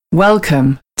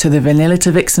Welcome to the Vanilla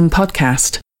to Vixen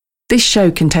podcast. This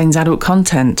show contains adult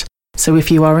content, so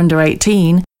if you are under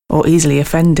 18 or easily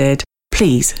offended,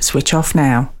 please switch off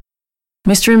now.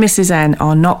 Mr. and Mrs. N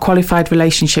are not qualified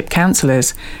relationship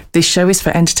counsellors. This show is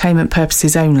for entertainment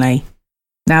purposes only.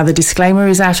 Now the disclaimer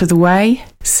is out of the way,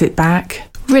 sit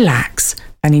back, relax,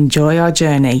 and enjoy our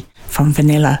journey from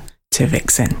Vanilla to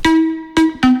Vixen.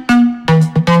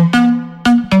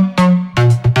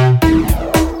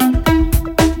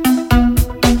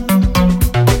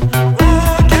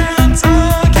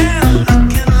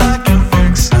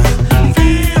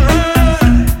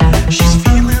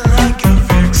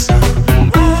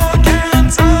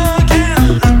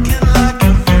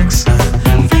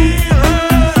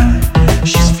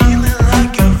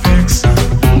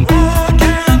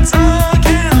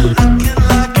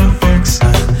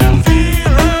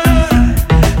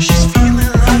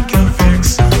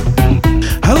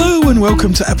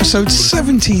 Welcome to episode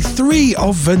 73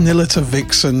 of Vanilla to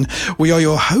Vixen. We are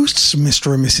your hosts,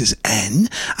 Mr. and Mrs. N,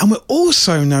 and we're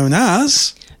also known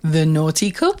as... The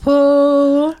Naughty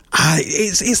Couple.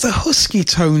 It's the husky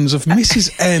tones of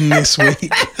Mrs. N this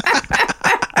week.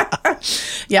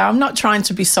 Yeah, I'm not trying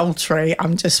to be sultry.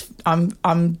 I'm just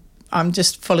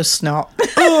just full of snot.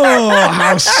 Oh,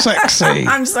 how sexy.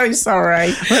 I'm so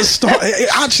sorry. Let's start.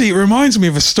 It reminds me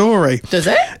of a story. Does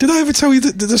it? Did I ever tell you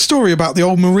the story about the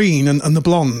old Marine and the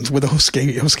blonde with a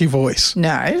husky voice?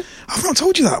 No. I've not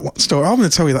told you that story. I'm going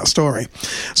to tell you that story.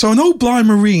 So an old blind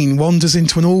Marine wanders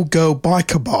into an all-girl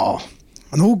biker bar.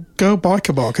 An all-girl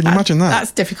biker bar. Can you imagine that?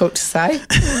 That's difficult to say.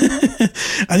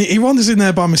 And he wanders in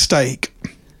there by mistake.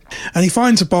 And he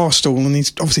finds a bar stool, and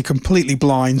he's obviously completely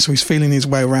blind, so he's feeling his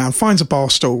way around, finds a bar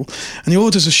stool, and he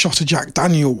orders a shot of Jack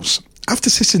Daniels. After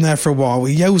sitting there for a while,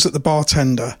 he yells at the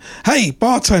bartender, "Hey,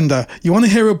 bartender, you want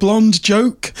to hear a blonde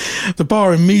joke?" The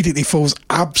bar immediately falls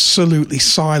absolutely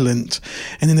silent,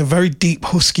 and in a very deep,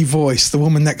 husky voice, the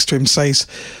woman next to him says,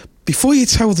 "Before you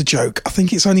tell the joke, I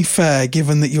think it's only fair,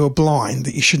 given that you're blind,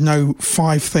 that you should know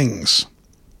 5 things.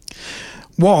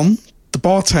 1, the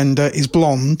bartender is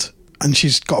blonde, and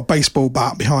she's got a baseball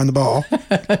bat behind the bar.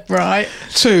 Right.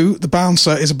 2, the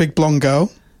bouncer is a big blonde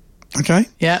girl. Okay?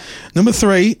 Yeah. Number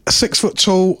 3, a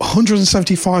 6-foot-tall,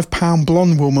 175-pound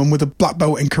blonde woman with a black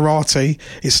belt in karate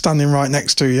is standing right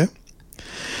next to you.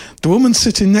 The woman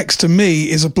sitting next to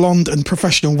me is a blonde and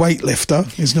professional weightlifter,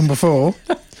 is number 4.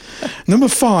 Number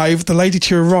 5, the lady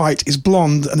to your right is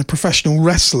blonde and a professional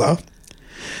wrestler.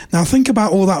 Now think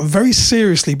about all that very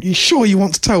seriously. Are you sure you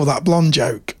want to tell that blonde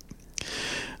joke?"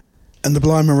 And the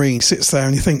blind Marine sits there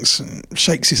and he thinks,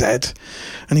 shakes his head,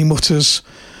 and he mutters,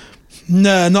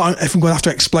 "No, not if I'm going to have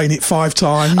to explain it 5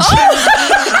 times."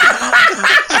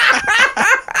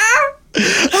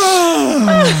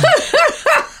 Oh.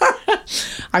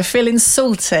 I feel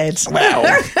insulted. Well,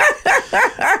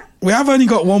 we have only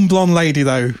got one blonde lady,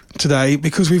 though, today,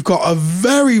 because we've got a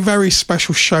very, very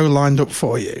special show lined up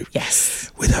for you.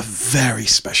 Yes. With a very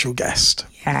special guest.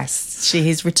 Yes, she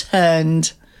has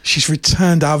returned. She's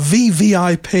returned. Our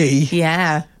VVIP.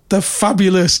 Yeah. The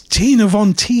fabulous Tina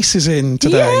Von Teese is in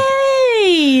today.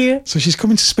 Yay! So she's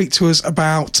coming to speak to us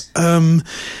about...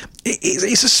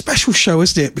 it's a special show,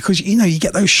 isn't it? Because, you know, you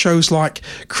get those shows like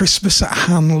Christmas at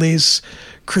Hanley's,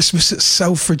 Christmas at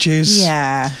Selfridges.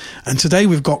 Yeah. And today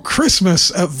we've got Christmas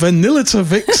at Vanilla to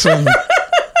Vixen.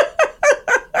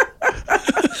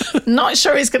 Not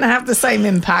sure it's going to have the same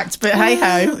impact, but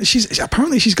hey-ho. She's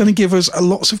going to give us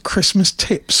lots of Christmas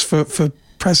tips for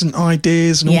present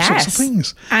ideas and all sorts of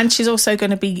things. And she's also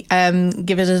going to be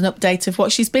giving us an update of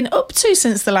what she's been up to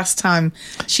since the last time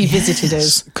she visited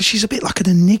us. Because she's a bit like an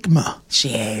enigma. She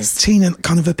is. Tina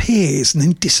kind of appears and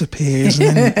then disappears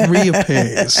and then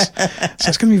reappears. So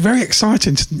it's going to be very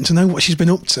exciting to know what she's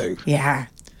been up to. Yeah.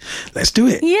 Let's do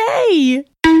it. Yay!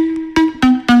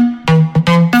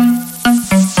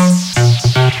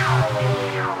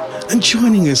 And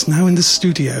joining us now in the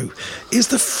studio is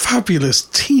the fabulous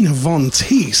Tina Von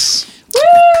Teese. Woo!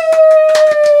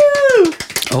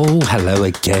 Oh, hello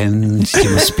again. You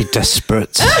must be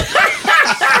desperate.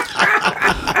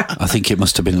 I think it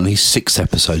must have been at least 6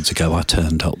 episodes ago I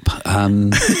turned up.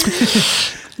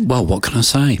 Well, what can I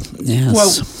say? Yes.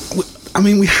 Well, I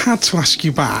mean, we had to ask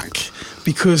you back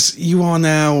because you are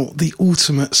now the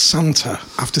ultimate Santa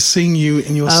after seeing you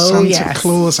in your Santa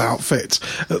Claus outfit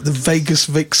at the Vegas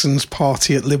Vixens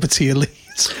party at Liberty Elite.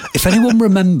 If anyone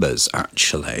remembers,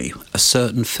 actually, a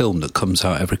certain film that comes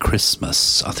out every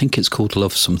Christmas, I think it's called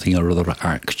Love Something or Other,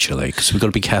 actually, because we've got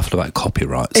to be careful about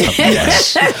copyrights.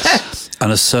 Yes.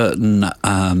 And a certain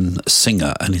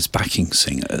singer and his backing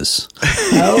singers.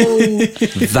 Oh.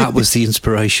 That was the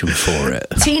inspiration for it.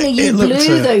 Tina, you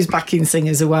blew those backing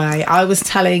singers away. I was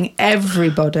telling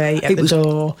everybody at the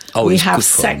door, we have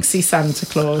sexy Santa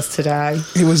Claus today.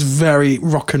 It was very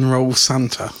rock and roll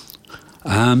Santa.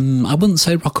 I wouldn't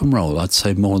say rock and roll. I'd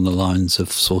say more on the lines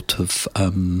of sort of,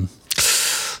 how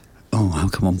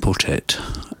can one put it?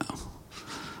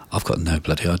 I've got no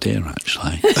bloody idea,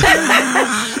 actually.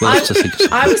 We'll have to think of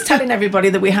something. I was telling everybody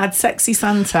that we had Sexy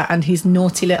Santa and his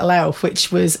naughty little elf,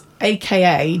 which was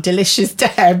AKA Delicious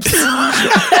Debs.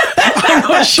 I'm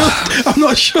not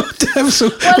sure, Debs.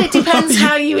 Well, it depends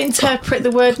how you interpret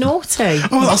the word naughty.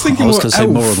 Oh, I was thinking I was going to say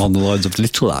elf. more along the lines of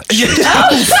little, actually. Yeah,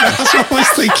 that's what I was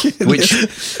thinking. Which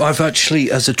I've actually,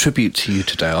 as a tribute to you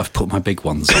today, I've put my big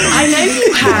ones on. I know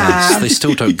you have. Yes, they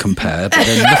still don't compare, but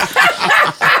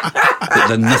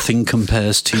then nothing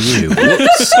compares to you.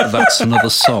 Whoops, that's another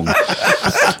song.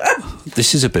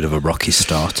 This is a bit of a rocky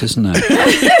start, isn't it?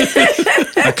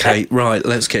 Okay, right,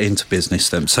 let's get into business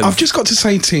then. So I've just got to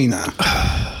say, Tina,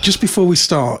 just before we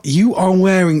start, you are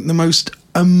wearing the most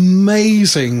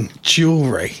amazing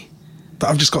jewellery that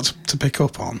I've just got to pick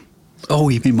up on. Oh,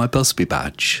 you mean my Busby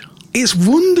badge? It's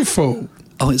wonderful.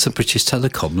 Oh, it's a British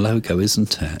Telecom logo,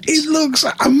 isn't it? It looks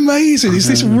amazing. It's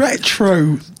this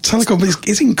retro telecom, but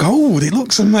it's in gold. It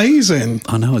looks amazing.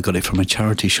 I know, I got it from a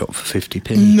charity shop for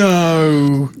 50p.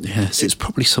 No. Yes, it's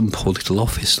probably some poor little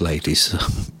office ladies.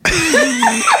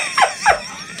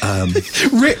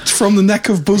 Ripped from the neck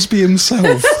of Busby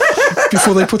himself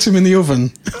before they put him in the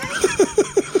oven.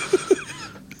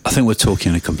 I think we're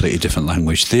talking a completely different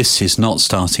language. This is not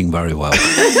starting very well.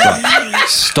 Right,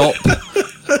 stop,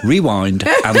 rewind,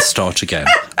 and start again.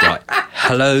 Right.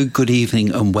 Hello, good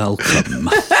evening, and welcome.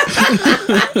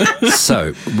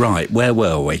 So, right, where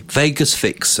were we? Vegas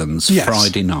Vixens, yes.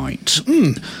 Friday night.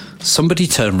 Somebody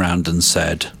turned round and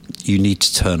said, you need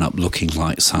to turn up looking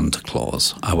like Santa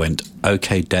Claus. I went,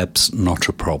 OK, Debs, not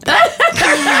a problem.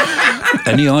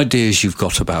 Any ideas you've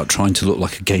got about trying to look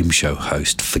like a game show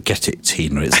host, forget it,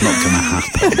 Tina. It's not going to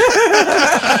happen.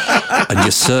 And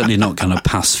you're certainly not going to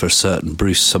pass for a certain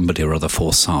Bruce somebody or other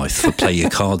Forsyth for Play Your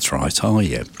Cards Right, are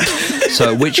you?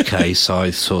 So in which case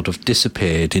I sort of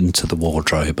disappeared into the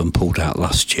wardrobe and pulled out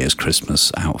last year's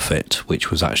Christmas outfit,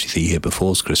 which was actually the year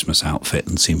before's Christmas outfit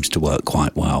and seems to work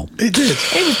quite well. It did.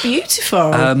 It was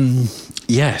beautiful.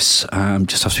 Yes,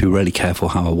 just have to be really careful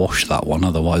how I wash that one,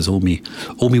 otherwise all me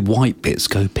white bits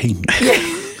go pink.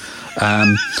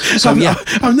 So yeah,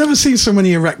 I've never seen so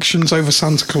many erections over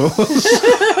Santa Claus.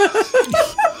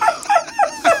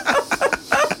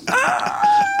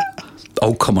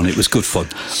 Oh, come on, it was good fun.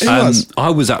 I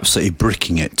was absolutely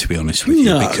bricking it, to be honest with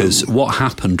you, because what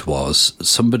happened was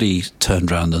somebody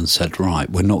turned around and said, right,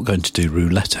 we're not going to do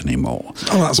roulette anymore.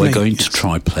 Oh, that's We're going to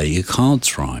try Play Your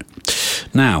Cards Right.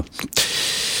 Now,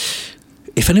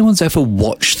 if anyone's ever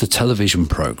watched the television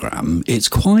programme, it's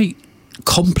quite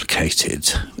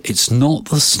complicated. It's not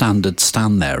the standard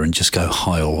stand there and just go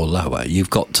higher or lower. You've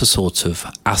got to sort of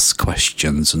ask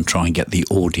questions and try and get the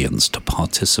audience to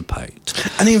participate.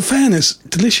 And in fairness,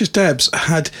 Delicious Debs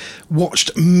had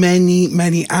watched many,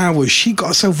 many hours. She got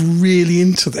herself really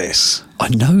into this. I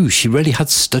know, she really had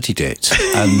studied it.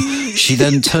 She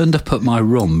then turned up at my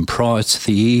room prior to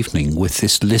the evening with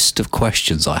this list of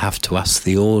questions I have to ask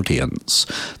the audience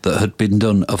that had been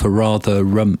done of a rather,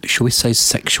 shall we say,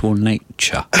 sexual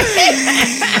nature.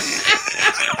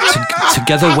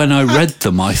 Together, when I read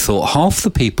them, I thought half the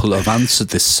people that have answered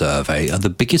this survey are the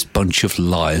biggest bunch of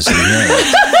liars in the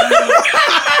earth.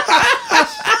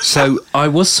 So I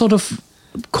was sort of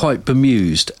quite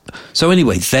bemused. So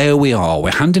anyway, there we are.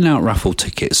 We're handing out raffle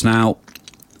tickets. Now,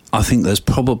 I think there's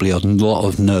probably a lot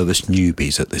of nervous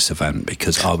newbies at this event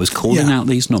because I was calling out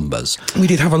these numbers. We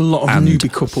did have a lot of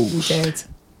newbie couples. We did.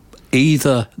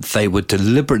 Either they were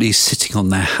deliberately sitting on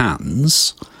their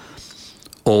hands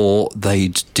or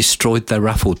they'd destroyed their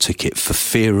raffle ticket for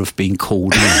fear of being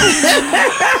called out.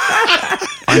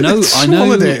 I know.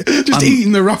 It. Just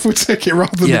eating the raffle ticket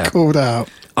rather than be called out.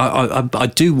 I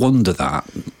do wonder that,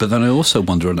 but then I also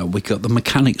wonder that we got the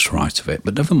mechanics right of it,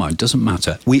 but never mind, doesn't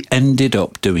matter. We ended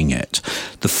up doing it.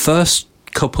 The first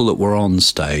couple that were on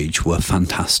stage were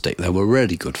fantastic. They were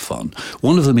really good fun.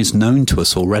 One of them is known to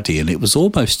us already, and it was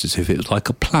almost as if it was like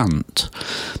a plant,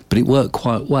 but it worked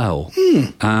quite well.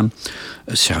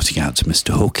 Shouting out to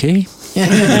Mr. Hookie.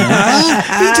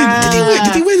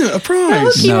 Did he win a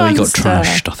prize? No, he got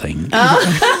trashed, I think.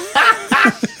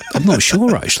 I'm not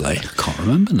sure, actually. I can't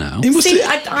remember now. See,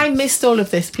 I missed all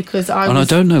of this because I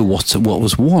don't know what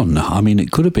was won. I mean,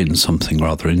 it could have been something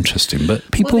rather interesting, but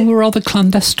people were rather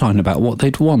clandestine about what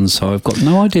they'd won, so I've got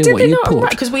no idea what you put.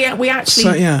 Because we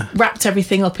actually wrapped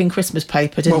everything up in Christmas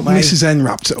paper, didn't we? Mrs. N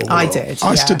wrapped it all up. I did.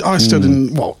 I stood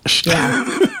and watched. Yeah.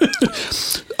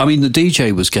 I mean, the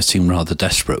DJ was getting rather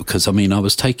desperate because, I mean, I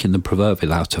was taking the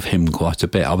proverbial out of him quite a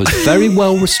bit. I was very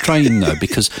well restrained, though,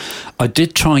 because I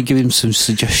did try and give him some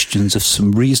suggestions of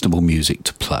some reasonable music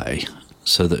to play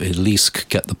so that at least could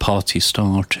get the party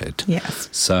started. Yes.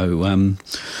 So I'm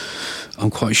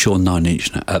quite sure 9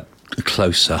 Inch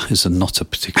Closer is not a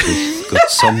particularly good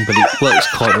song, but it works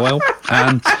quite well.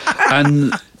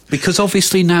 And because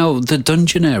obviously now the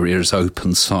dungeon area is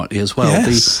open slightly as well.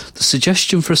 Yes. The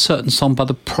suggestion for a certain song by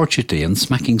The Prodigy and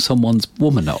smacking someone's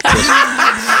woman up was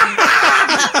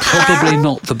probably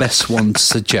not the best one to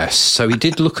suggest. So he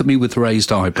did look at me with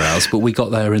raised eyebrows, but we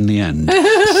got there in the end.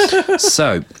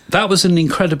 So that was an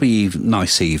incredibly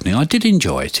nice evening. I did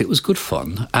enjoy it. It was good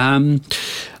fun. And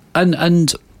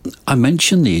I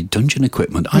mentioned the dungeon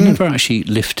equipment. I never actually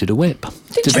lifted a whip.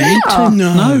 Did I need to?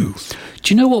 No.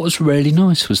 Do you know what was really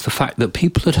nice was the fact that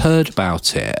people had heard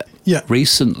about it Yeah.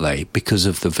 recently because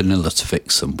of the Vanilla to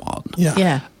Vixen one.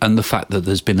 Yeah. And the fact that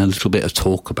there's been a little bit of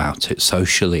talk about it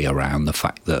socially around the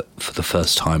fact that for the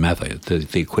first time ever,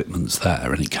 the equipment's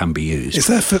there and it can be used. It's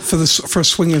there for a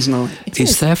swingers night.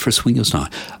 It's there for a swingers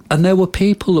night. And there were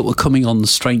people that were coming on the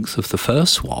strength of the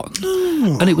first one.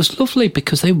 Oh. And it was lovely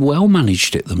because they well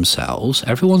managed it themselves.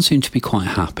 Everyone seemed to be quite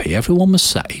happy. Everyone was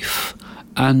safe.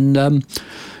 And,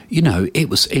 you know, it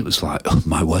was like, oh,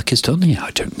 my work is done here.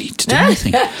 I don't need to do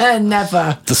anything.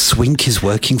 Never. The swink is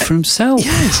working for himself.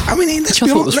 Yes, I mean, which I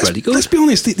thought was really good. Let's be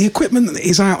honest, the equipment that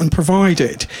is out and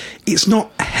provided, it's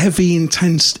not heavy,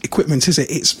 intense equipment, is it?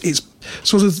 It's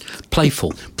sort of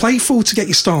Playful to get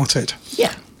you started.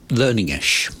 Yeah.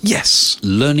 Learning-ish. Yes.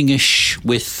 Learning-ish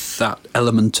with that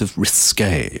element of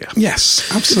risque.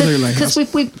 Yes, absolutely. Because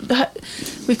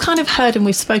we've kind of heard and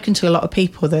we've spoken to a lot of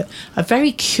people that are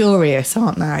very curious,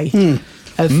 aren't they,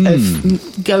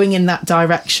 of going in that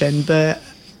direction, but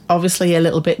obviously a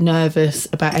little bit nervous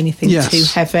about anything too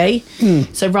heavy.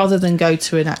 So rather than go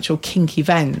to an actual kink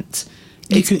event,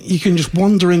 you can just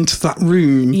wander into that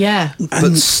room. Yeah.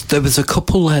 But there was a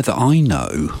couple there that I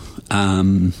know.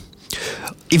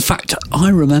 In fact, I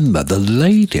remember the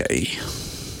lady,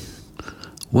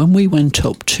 when we went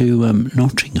up to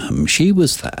Nottingham, she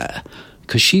was there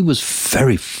because she was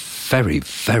very, very,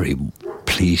 very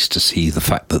pleased to see the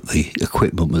fact that the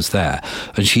equipment was there.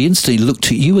 And she instantly looked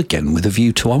at you again with a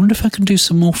view to, I wonder if I can do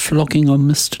some more flogging on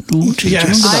Mr. Naughty.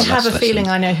 Yes. I have a feeling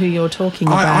I know who you're talking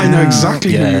about. I know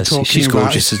exactly who you're talking she's about.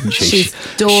 Gorgeous, isn't she?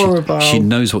 She's adorable. She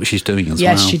knows what she's doing as well.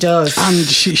 Yes, she does. And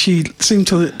she seemed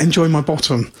to enjoy my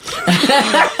bottom.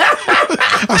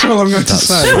 That's all I'm going to That's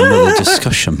say. another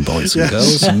discussion, boys and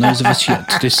girls, and those of us yet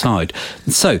to decide.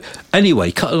 So,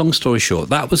 anyway, cut a long story short,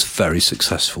 that was very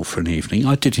successful for an evening.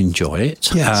 I did enjoy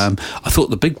it. Yes. I thought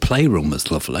the big playroom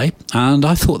was lovely, and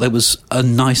I thought there was a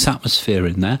nice atmosphere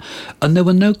in there, and there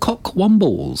were no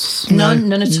cock-wombles.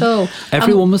 None at all.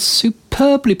 Everyone was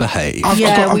superbly behaved. I've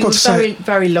got we to were say,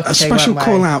 very lucky. a special weren't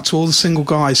we? call out to all the single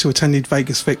guys who attended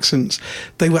Vegas Vixens.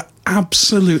 They were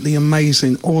absolutely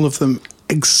amazing, all of them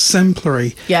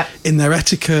exemplary in their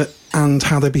etiquette and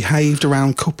how they behaved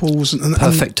around couples. And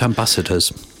Perfect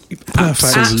ambassadors.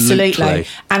 Perfect. Absolutely.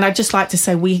 And I'd just like to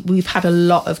say we've had a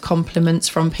lot of compliments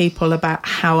from people about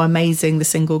how amazing the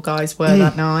single guys were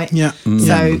that night. Yeah.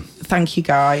 So thank you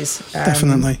guys.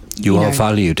 Definitely. You are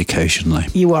valued occasionally.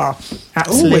 You are.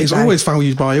 Absolutely. Always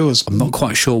valued by us. I'm not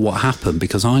quite sure what happened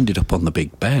because I ended up on the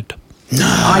big bed. No.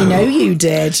 I know you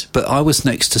did. But I was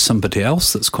next to somebody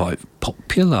else that's quite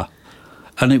popular.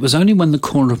 And it was only when the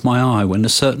corner of my eye, when a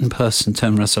certain person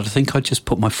turned around and said, I think I just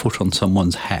put my foot on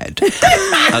someone's head.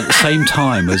 At the same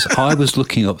time as I was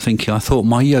looking up thinking, I thought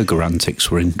my yoga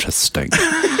antics were interesting.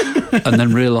 And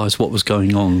then realised what was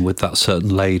going on with that certain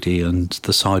lady and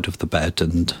the side of the bed.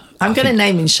 And I'm going to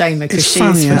name and shame her because she's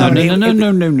funny,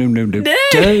 phenomenal. No.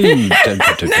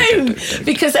 Don't.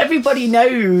 Because everybody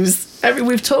knows.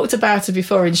 We've talked about her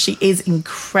before and she is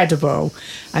incredible.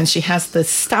 And she has the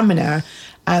stamina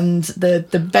and the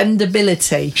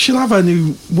bendability. She'll have her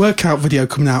new workout video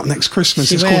coming out next Christmas.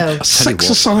 She it's will. called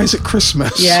Sexercise at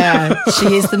Christmas. Yeah,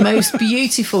 she is the most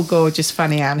beautiful, gorgeous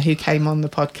Fanny Ann who came on the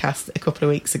podcast a couple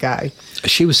of weeks ago.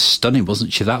 She was stunning,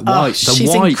 wasn't she? That white,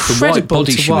 she's the white incredible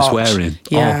body to she was watch. wearing.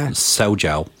 Yeah. Oh, cell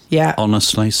gel. Yeah.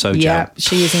 Honestly, so Yeah, gel.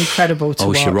 she is incredible to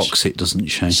watch. She rocks it, doesn't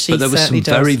she? She But there were some certainly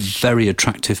does. very, very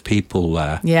attractive people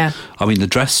there. Yeah. I mean, the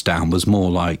dress down was more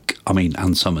like,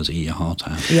 Ann Summers, eat your heart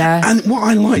out. Yeah. And what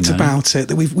I liked about it,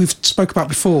 that we've spoke about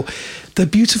before, they're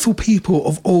beautiful people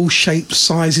of all shapes,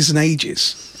 sizes and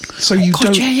ages. So you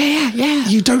don't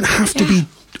you don't have to be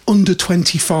under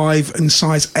 25 and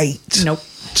size 8 Nope.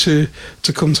 to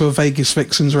come to a Vegas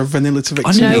Vixens or a Vanilla to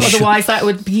Vixens. No, nearly otherwise that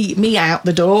would beat me out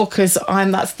the door, because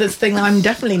that's the thing I'm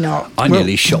definitely not. I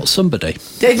nearly shot somebody.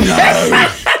 Did you?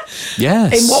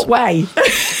 Yes. In what way?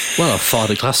 Well, I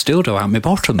fired a glass dildo out my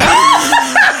bottom.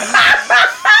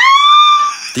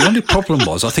 The only problem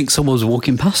was, I think someone was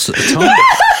walking past at the time.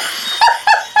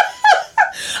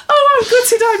 Oh, I'm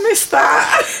gutted I missed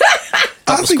that.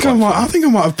 I think I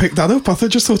might have picked that up. I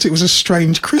just thought it was a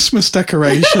strange Christmas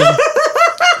decoration.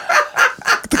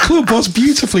 The club was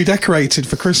beautifully decorated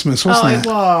for Christmas, wasn't it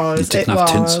was. It didn't have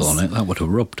tinsel on it. That would have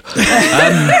rubbed.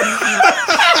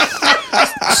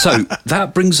 So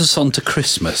that brings us on to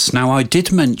Christmas. Now, I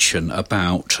did mention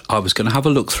about I was going to have a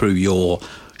look through your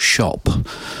shop.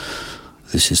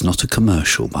 This is not a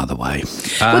commercial, by the way.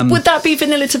 Would that be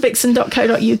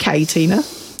vanillatoVixen.co.uk, Tina?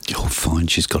 You'll find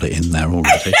she's got it in there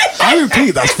already. I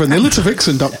repeat, that's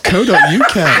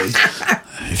vanillatoVixen.co.uk.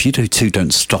 If you do too,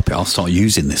 don't stop it. I'll start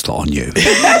using this lot on you.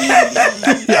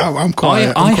 Yeah, I'm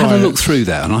quiet. I had a look through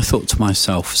there and I thought to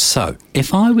myself, so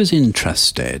if I was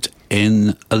interested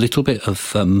in a little bit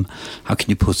of, how can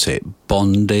you put it,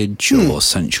 bondage or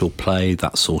sensual play,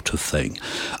 that sort of thing,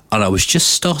 and I was just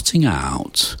starting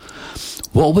out,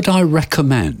 what would I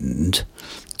recommend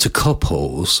to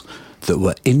couples that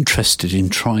were interested in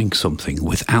trying something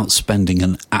without spending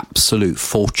an absolute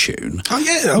fortune,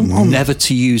 never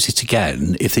to use it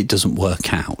again if it doesn't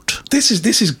work out? This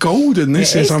is golden.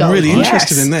 I'm really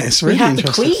interested in this. Really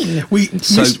interested. The Queen.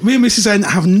 Me and Mrs. N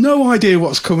have no idea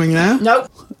what's coming now.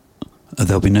 Nope.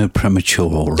 There'll be no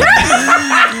premature.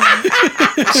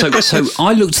 So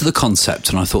I looked at the concept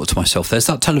and I thought to myself, there's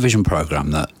that television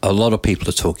programme that a lot of people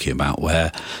are talking about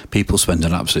where people spend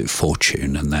an absolute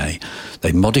fortune and they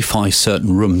modify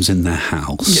certain rooms in their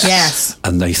house. Yes.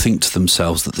 And they think to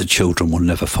themselves that the children will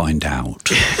never find out,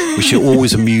 which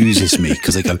always amuses me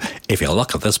because they go, if you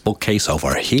look at this bookcase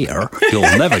over here,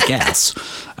 you'll never guess.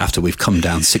 After we've come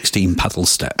down 16 paddle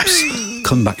steps,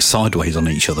 come back sideways on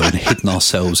each other and hidden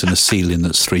ourselves in a ceiling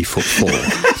that's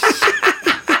 3'4".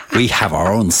 We have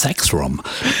our own sex room.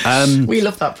 We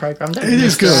love that programme, don't we? It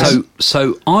is good.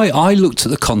 So I looked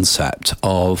at the concept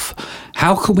of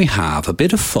how can we have a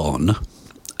bit of fun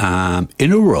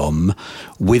in a room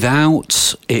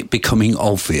without it becoming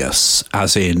obvious,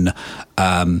 as in,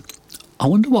 I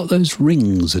wonder what those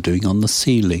rings are doing on the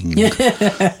ceiling.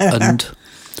 And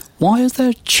why are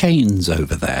there chains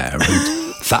over there?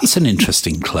 And that's an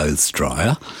interesting clothes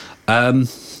dryer.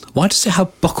 Why does it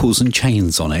have buckles and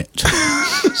chains on it?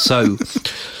 So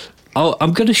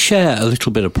I'm going to share a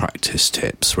little bit of practice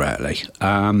tips, really.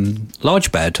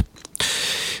 Large bed.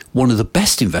 One of the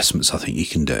best investments I think you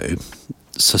can do,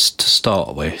 so to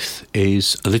start with,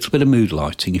 is a little bit of mood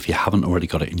lighting if you haven't already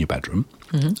got it in your bedroom.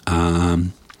 Mm-hmm.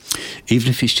 Even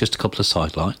if it's just a couple of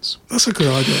side lights. That's a good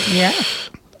idea. Yeah.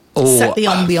 Or, set the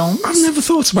ambience. I've never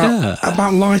thought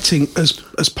about lighting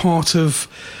as part of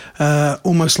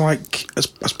almost like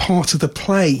as part of the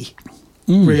play.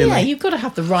 Really, yeah, you've got to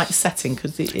have the right setting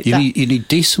because you need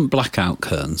decent blackout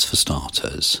curtains for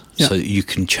starters, so that you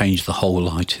can change the whole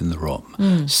light in the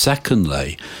room.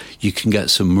 Secondly, you can get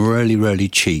some really, really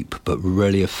cheap but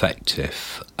really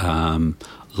effective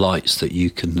lights that you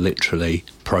can literally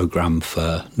program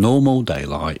for normal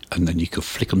daylight, and then you can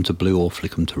flick them to blue or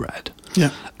flick them to red.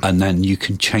 Yeah. And then you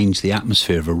can change the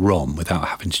atmosphere of a room without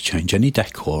having to change any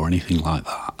decor or anything like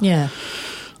that. Yeah.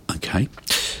 Okay.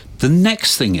 The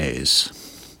next thing is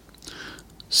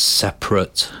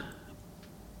separate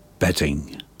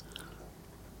bedding.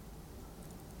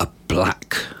 A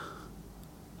black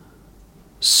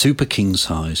super king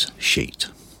size sheet.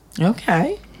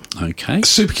 Okay. Okay.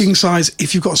 Super king size,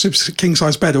 if you've got a super king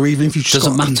size bed, or even if you've just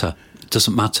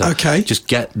Doesn't matter. Okay. Just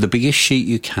get the biggest sheet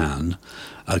you can.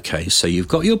 Okay, so you've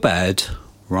got your bed,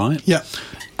 right? Yeah.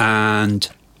 And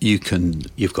you've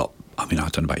got, I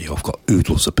don't know about you, I've got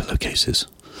oodles of pillowcases.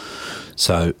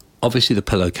 So obviously the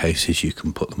pillowcases, you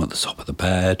can put them at the top of the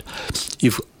bed.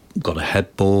 You've got a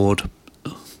headboard.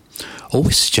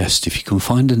 Always suggest if you can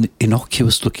find an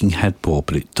innocuous looking headboard,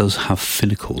 but it does have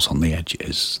finicles on the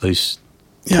edges, those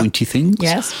pointy things.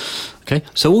 Yes. Okay,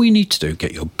 so all you need to do,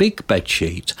 get your big bed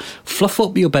sheet, fluff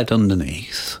up your bed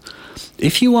underneath.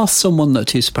 If you are someone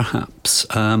that is perhaps,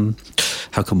 how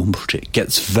can one put it,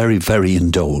 gets very, very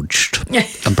indulged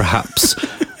and perhaps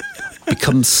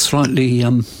becomes slightly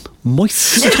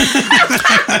moist.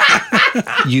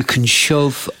 You can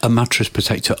shove a mattress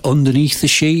protector underneath the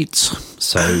sheet,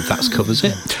 so that covers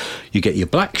it. You get your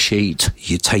black sheet,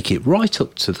 you take it right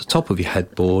up to the top of your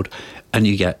headboard, and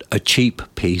you get a cheap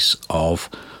piece of,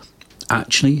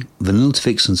 actually, Vanilla to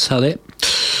Vixen sell it.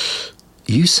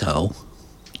 You sell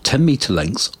 10-metre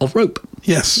lengths of rope.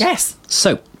 Yes. Yes.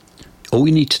 So, all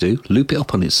you need to do, loop it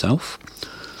up on itself,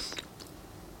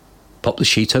 pop the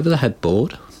sheet over the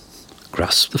headboard,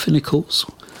 grasp the finicles,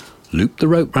 loop the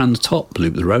rope round the top,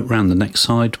 loop the rope round the next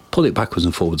side, pull it backwards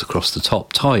and forwards across the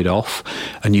top, tie it off,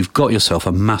 and you've got yourself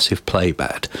a massive play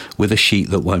bed with a sheet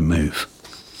that won't move.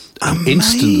 And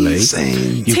instantly,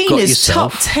 you've got Tina's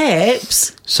yourself... top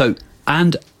tips. So,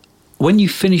 and when you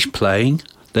finish playing,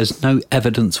 there's no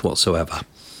evidence whatsoever.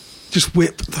 Just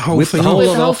whip the whole Whip thing the whole off.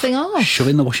 lot the whole off, thing off. shove it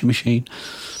in the washing machine,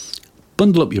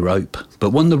 bundle up your rope.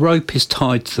 But when the rope is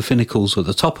tied to the finicles at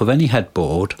the top of any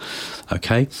headboard,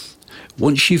 okay,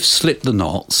 once you've slipped the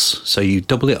knots, so you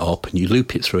double it up and you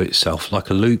loop it through itself like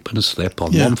a loop and a slip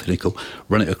on one finicle,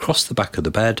 run it across the back of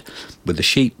the bed with the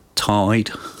sheet tied,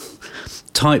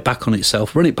 tie it back on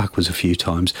itself, run it backwards a few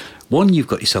times. One, you've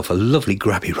got yourself a lovely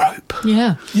grabby rope.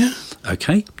 Yeah. Yeah.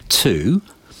 Okay. Two,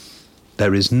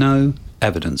 there is no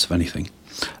evidence of anything.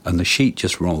 And the sheet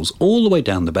just rolls all the way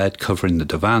down the bed, covering the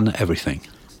divan, everything.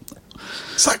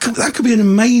 So that could be an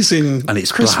amazing And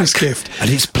it's Christmas black. gift. And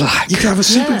it's black. You could have a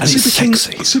super, And it's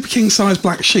sexy. super king size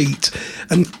black sheet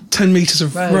and 10 metres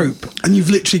of rope, and you've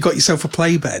literally got yourself a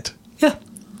play bed. Yeah.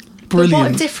 Brilliant.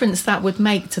 But what difference that would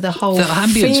make to the whole The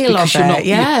ambience, feel because of you're it. not...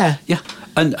 Yeah. Yeah.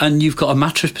 And you've got a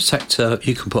mattress protector.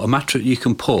 You can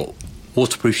put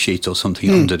waterproof sheet or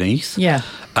something underneath. Yeah.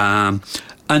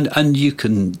 And you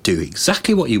can do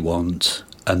exactly what you want,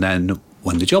 and then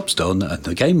when the job's done and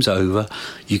the game's over,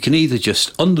 you can either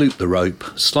just unloop the rope,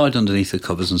 slide underneath the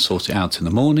covers and sort it out in the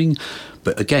morning,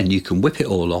 but again, you can whip it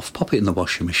all off, pop it in the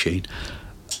washing machine,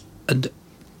 and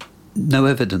no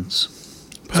evidence.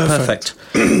 Perfect.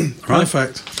 Right?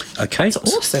 Perfect. Okay. It's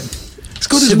awesome. It's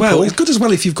good as well. It's good as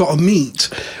well if you've got a meet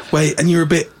and you're a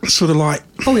bit sort of like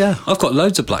Oh yeah, I've got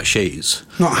loads of black sheets.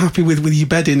 not happy with your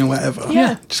bedding or whatever.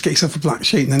 Yeah. Just get yourself a black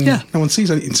sheet and then no one sees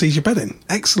anything, sees your bedding.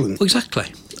 Excellent. Well,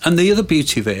 exactly. And the other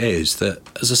beauty of it is that,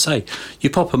 as I say,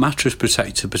 you pop a mattress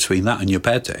protector between that and your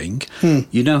bedding,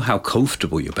 you know how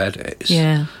comfortable your bed is.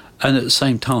 Yeah. And at the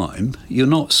same time, you're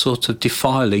not sort of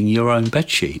defiling your own bed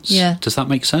sheets. Yeah. Does that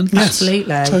make sense? Yes,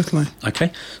 Absolutely. Totally.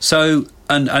 Okay. So,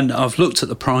 and I've looked at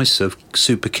the price of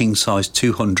super king size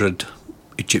 200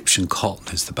 Egyptian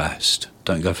cotton is the best.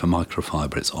 Don't go for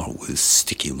microfiber, it's always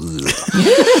sticky.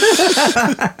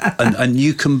 and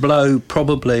you can blow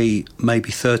probably maybe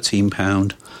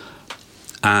 £13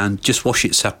 and just wash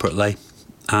it separately.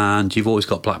 And you've always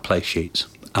got black play sheets.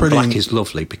 And Brilliant. black is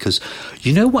lovely because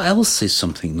you know what else is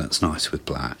something that's nice with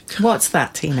black? What's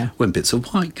that, Tina? When bits of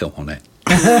white go on it.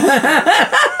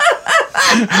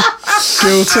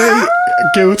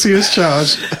 Guilty as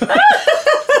charged.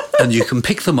 And you can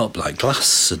pick them up like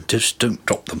glass and just don't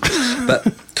drop them.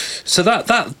 But so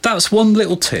that's one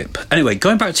little tip. Anyway,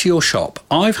 going back to your shop,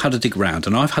 I've had a dig round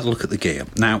and I've had a look at the gear.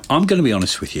 Now, I'm going to be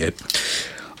honest with you.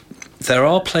 There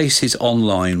are places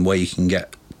online where you can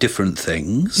get different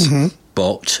things,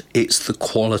 but it's the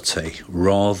quality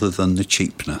rather than the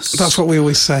cheapness. That's what we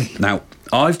always say. Now,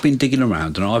 I've been digging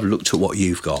around and I've looked at what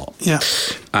you've got. Yeah.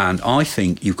 And I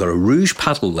think you've got a Rouge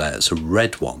paddle there. It's a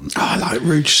red one. Oh, I like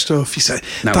Rouge stuff. You say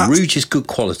Now, Rouge is good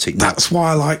quality. Now, That's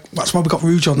why we got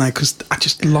Rouge on there, because I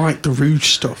just like the Rouge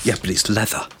stuff. yeah, but it's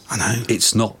leather. I know.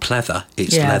 It's not pleather,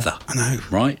 it's Yeah. leather. I know.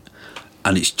 Right?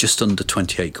 And it's just under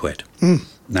 28 quid.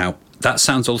 Now, that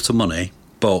sounds a lot of money,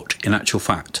 but in actual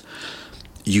fact,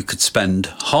 you could spend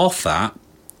half that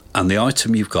and the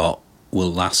item you've got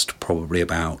will last probably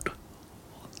about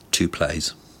 2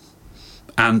 plays.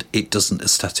 And it doesn't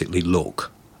aesthetically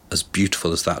look as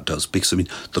beautiful as that does, because, I mean,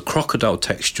 the crocodile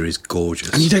texture is gorgeous.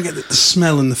 And you don't get the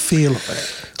smell and the feel of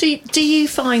it. Do you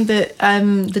find that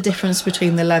the difference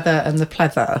between the leather and the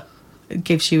pleather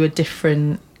gives you a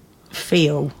different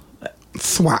feel?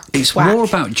 Thwack. It's Thwack. more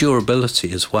about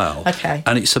durability as well. Okay.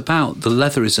 And it's about the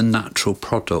leather is a natural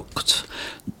product.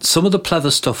 Some of the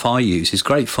pleather stuff I use is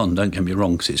great fun, don't get me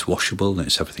wrong, because it's washable and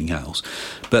it's everything else.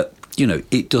 But, you know,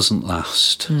 it doesn't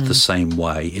last the same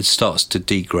way. It starts to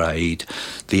degrade,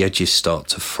 the edges start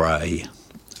to fray.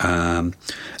 And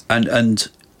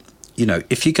you know,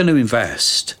 if you're going to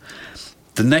invest,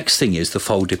 the next thing is the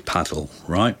folded paddle,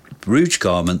 right? Rouge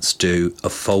Garments do a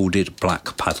folded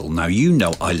black paddle. Now, you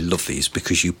know I love these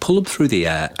because you pull them through the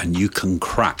air and you can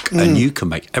crack and you can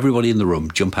make everybody in the room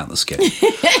jump out the skin.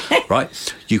 Right?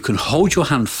 You can hold your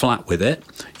hand flat with it.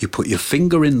 You put your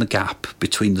finger in the gap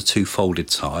between the two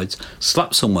folded sides,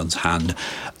 slap someone's hand,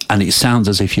 and it sounds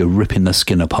as if you're ripping their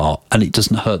skin apart, and it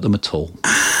doesn't hurt them at all.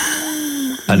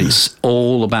 And it's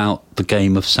all about the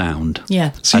game of sound.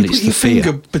 Yeah. So and you it's put your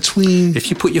finger between... If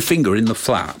you put your finger in the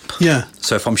flap... Yeah.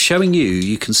 So if I'm showing you,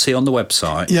 you can see on the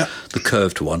website, the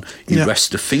curved one, you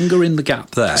rest a finger in the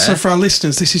gap there. So for our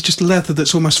listeners, this is just leather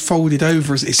that's almost folded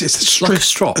over. It's like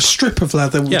a strip of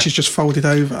leather which is just folded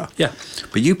over. Yeah.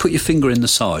 But you put your finger in the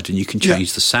side and you can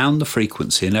change the sound, the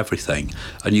frequency and everything.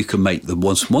 And you can make the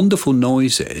most wonderful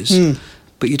noises,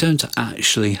 but you don't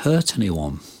actually hurt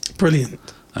anyone. Brilliant.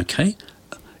 Okay?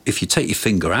 If you take your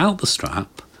finger out the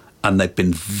strap and they've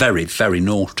been very, very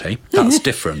naughty, that's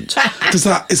different. Is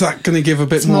that going to give a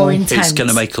bit more intense? It's going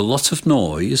to make a lot of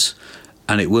noise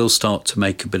and it will start to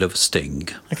make a bit of a sting.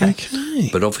 Okay.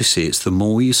 But obviously it's the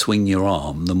more you swing your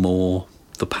arm, the more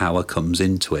the power comes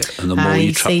into it and the more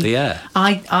you trap the air.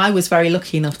 I was very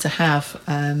lucky enough to have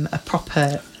a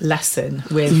proper lesson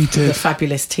with the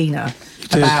fabulous Tina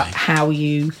about how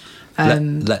you...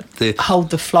 hold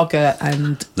the flogger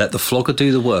and let the flogger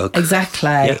do the work.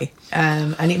 Exactly.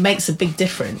 And it makes a big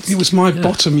difference. It was my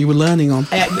bottom you were learning on.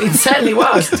 It certainly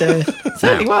was.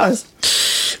 Certainly was.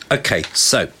 Okay,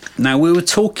 so now we were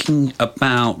talking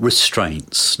about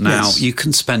restraints. Now you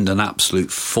can spend an absolute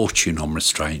fortune on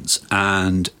restraints,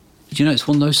 and it's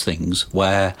one of those things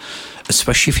where,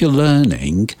 especially if you're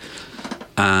learning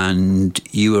and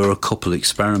you are a couple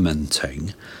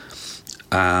experimenting,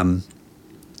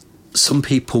 some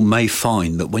people may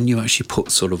find that when you actually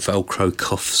put sort of Velcro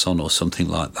cuffs on or something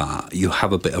like that, you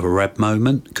have a bit of a red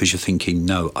moment because you're thinking,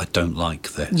 no, I don't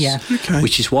like this. Yeah. Okay.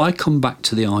 Which is why I come back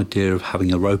to the idea of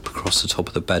having a rope across the top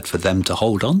of the bed for them to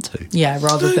hold on to. Yeah,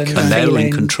 rather than And they're in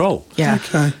control. Yeah.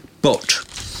 Okay. But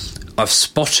I've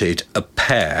spotted a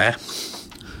pair,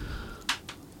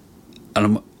 and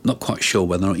I'm not quite sure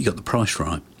whether or not you got the price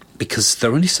right, because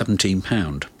they're only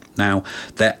 £17. Now,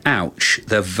 they're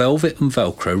velvet and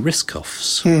Velcro wrist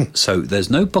cuffs. So there's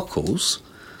no buckles,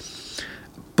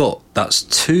 but that's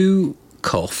two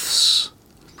cuffs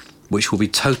which will be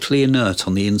totally inert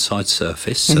on the inside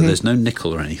surface, so there's no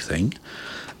nickel or anything.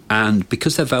 And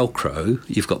because they're Velcro,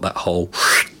 you've got that whole...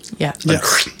 Yeah.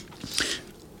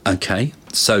 Okay,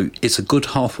 so it's a good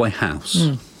halfway house.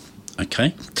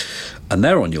 Okay, and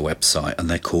they're on your website, and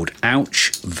they're called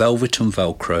Ouch Velvet and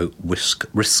Velcro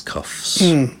wrist cuffs,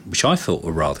 which I thought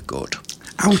were rather good.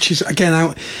 Ouch is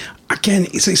again,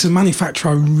 it's a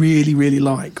manufacturer I really, really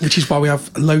like, which is why we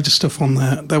have loads of stuff on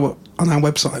there. They were on our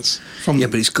websites from. Yeah,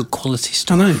 but it's good quality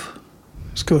stuff. I know,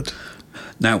 it's good.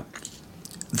 Now,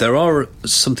 there are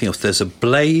something else. There's a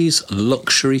Blaze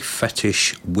Luxury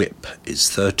Fetish Whip. It's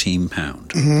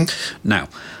 £13. Now,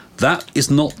 that is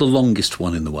not the longest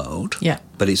one in the world,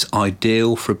 but it's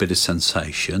ideal for a bit of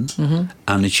sensation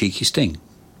and a cheeky sting.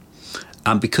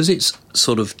 And because it's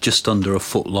sort of just under a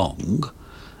foot long,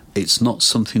 it's not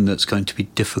something that's going to be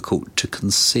difficult to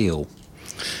conceal.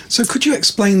 So could you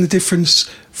explain the difference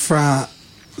for our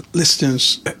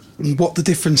listeners, what the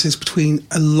difference is between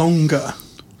a longer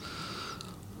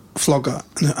flogger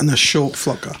and a short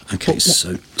flogger? Okay,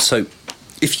 so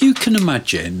if you can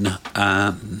imagine...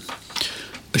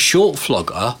 a short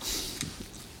flogger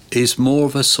is more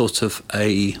of a sort of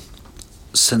a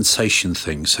sensation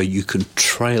thing, so you can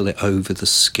trail it over the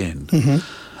skin,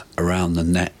 around the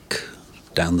neck,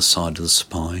 down the side of the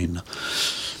spine,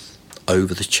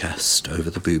 over the chest, over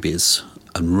the boobies,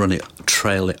 and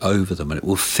trail it over them, and it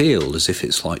will feel as if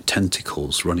it's like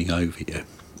tentacles running over you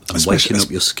and waking up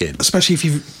your skin. Especially if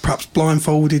you've perhaps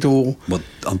blindfolded or... Well,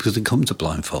 I'm going to come to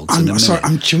blindfolds in a minute. Sorry,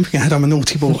 I'm jumping ahead. I'm a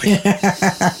naughty boy.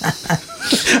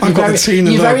 I've got the Tina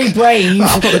look. You're very brave.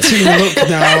 I've got the Tina look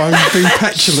now. I'm being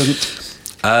petulant.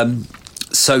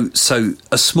 So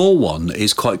a small one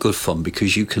is quite good fun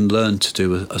because you can learn to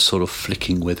do a sort of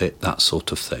flicking with it, that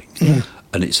sort of thing.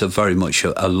 And it's very much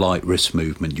a light wrist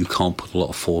movement. You can't put a lot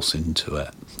of force into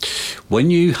it. When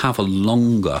you have a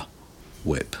longer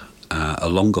whip, a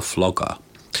longer flogger,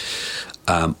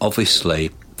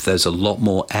 obviously there's a lot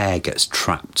more air gets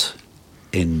trapped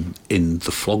in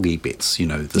the floggy bits,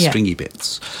 the stringy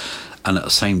bits. And at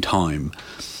the same time,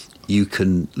 you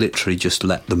can literally just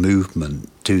let the movement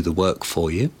do the work for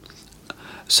you.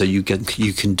 So you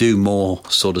can do more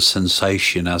sort of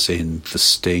sensation, as in the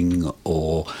sting,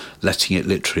 or letting it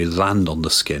literally land on the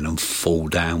skin and fall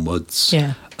downwards,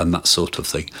 and that sort of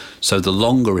thing. So the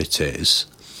longer it is,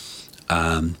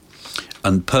 and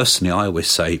personally I always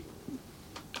say,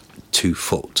 2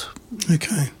 foot,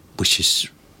 Okay. which is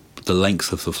the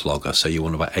length of the flogger. So you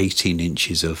want about 18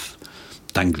 inches of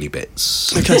dangly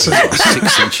bits. Okay, so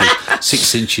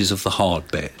 6 inches of the hard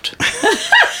bit.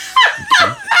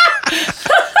 Okay.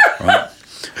 Right.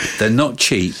 They're not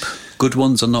cheap. Good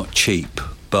ones are not cheap,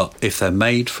 but if they're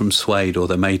made from suede or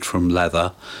they're made from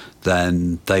leather,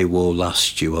 then they will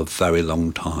last you a very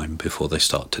long time before they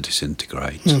start to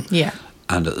disintegrate. Yeah.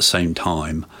 And at the same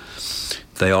time,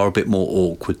 they are a bit more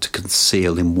awkward to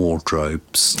conceal in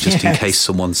wardrobes, just in case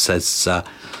someone says,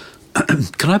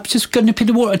 can I just go in a pin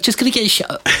of water? I'm just going to get a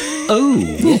shot.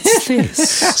 Oh, what's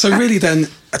this? So really then,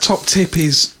 a top tip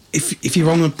is, if you're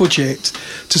on a budget,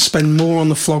 to spend more on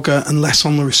the flogger and less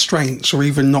on the restraints, or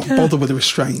even not bother with the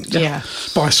restraint. Yeah.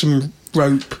 Buy some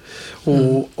rope,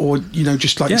 or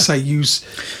just like you say,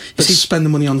 spend the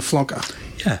money on the flogger.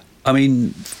 Yeah, I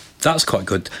mean, that's quite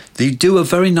good. They do a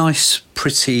very nice,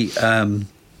 pretty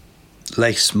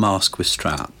lace mask with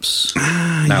straps.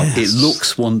 Now, yes. it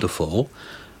looks wonderful,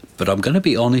 but I'm going to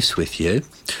be honest with you.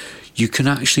 You can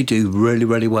actually do really,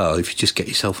 really well if you just get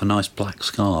yourself a nice black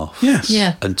scarf. Yes.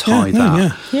 Yeah. And tie Yeah, no,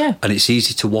 that. Yeah. And it's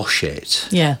easy to wash it.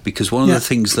 Yeah. Because one of the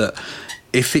things that,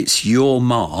 if it's your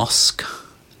mask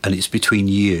and it's between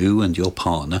you and your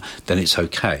partner, then it's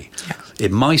okay. Yeah.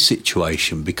 In my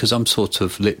situation, because I'm sort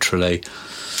of literally,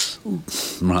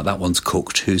 right, that one's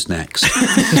cooked, who's next?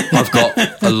 I've got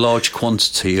a large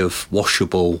quantity of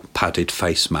washable padded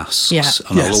face masks. Yeah.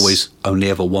 And Yes. I'll always only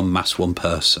ever one mask, one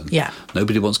person. Yeah.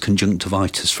 Nobody wants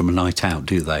conjunctivitis from a night out,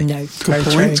 do they? No. Good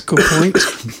very point. true. Good point.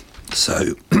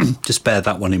 So just bear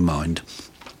that one in mind.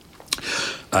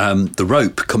 The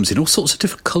rope comes in all sorts of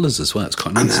different colours as well. It's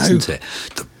quite nice, isn't it?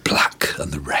 The black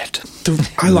and the red.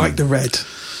 I like the red.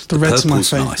 The red's my Purple's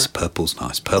favourite. nice. Purple's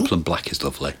nice. Purple and black is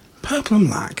lovely. Purple and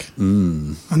black.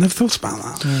 I never thought about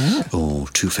that. Yeah. Oh,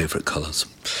 2 favourite colours.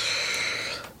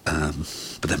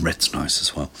 But then red's nice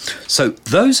as well. So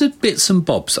those are bits and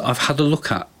bobs that I've had a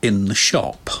look at in the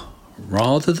shop.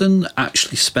 Rather than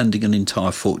actually spending an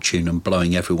entire fortune and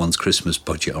blowing everyone's Christmas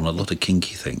budget on a lot of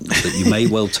kinky things that you may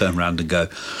well turn around and go,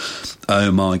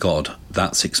 oh my God,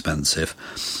 that's expensive.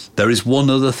 There is one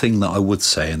other thing that I would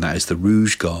say, and that is the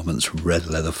Rouge Garments red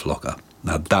leather flogger.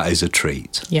 Now, that is a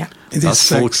treat. Yeah. It is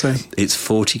sexy. It's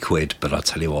 40 quid, but I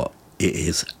tell you what, it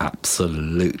is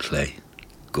absolutely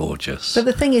gorgeous. But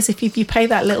the thing is, if you pay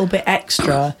that little bit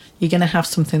extra, you're going to have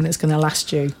something that's going to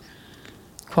last you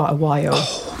quite a while.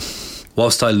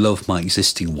 Whilst I love my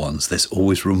existing ones, there's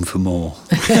always room for more.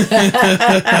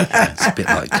 It's a bit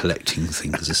like collecting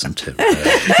things, isn't it?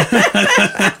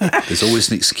 There's always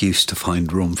an excuse to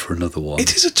find room for another one.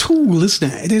 It is a tool, isn't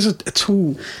it? It is a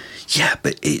tool. Yeah,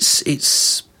 but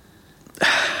it's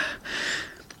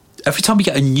every time you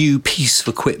get a new piece of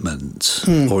equipment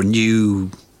or a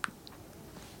new,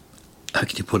 how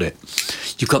can you put it?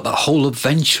 You've got that whole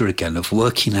adventure again of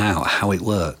working out how it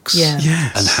works. Yeah.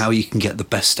 Yes. And how you can get the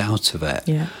best out of it.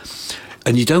 Yeah.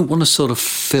 And you don't want to sort of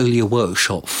fill your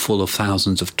workshop full of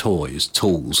thousands of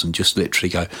tools, and just literally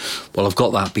go, well, I've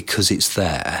got that because it's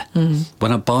there.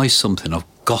 When I buy something, I've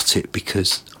got it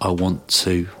because I want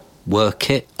to work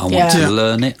it, I want to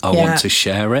learn it, I want to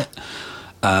share it.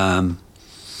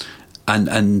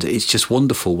 And it's just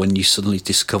wonderful when you suddenly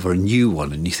discover a new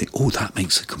one and you think, oh, that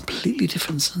makes a completely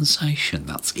different sensation.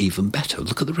 That's even better.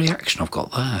 Look at the reaction I've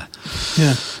got there.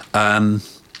 Yeah.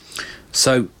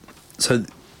 So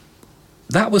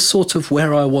that was sort of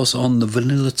where I was on the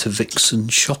Vanilla to Vixen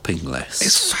shopping list.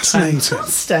 It's fascinating.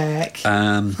 Fantastic.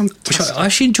 Which I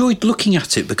actually enjoyed looking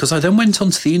at it, because I then went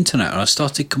onto the internet and I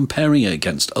started comparing it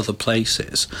against other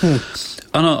places.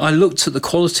 And I looked at the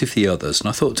quality of the others and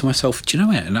I thought to myself, do you know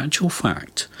what, in actual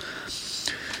fact,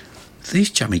 these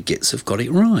jammy gits have got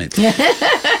it right.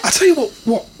 I tell you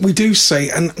what we do see,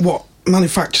 and what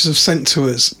manufacturers have sent to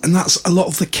us, and that's a lot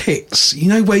of the kits. You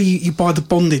know, where you buy the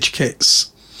bondage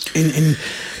kits,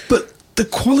 but the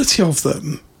quality of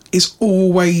them is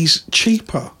always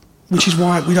cheaper, which is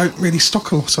why we don't really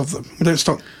stock a lot of them. We don't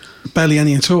stock barely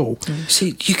any at all.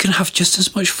 See, you can have just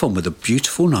as much fun with a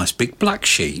beautiful, nice big black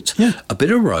sheet, a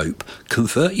bit of rope,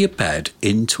 convert your bed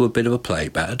into a bit of a play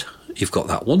bed. You've got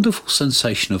that wonderful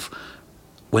sensation of,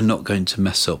 we're not going to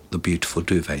mess up the beautiful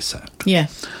duvet set. Yeah.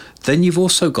 Then you've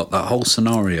also got that whole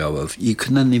scenario of, you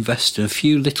can then invest in a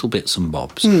few little bits and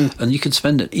bobs, and you can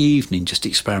spend an evening just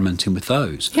experimenting with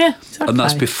those. Yeah, exactly. And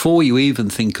that's before you even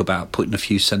think about putting a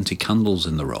few scented candles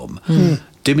in the room,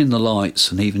 dimming the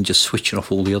lights, and even just switching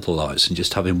off all the other lights and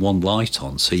just having one light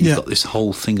on. So you've got this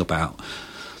whole thing about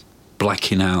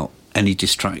blacking out any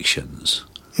distractions.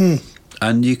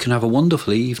 And you can have a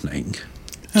wonderful evening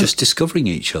just discovering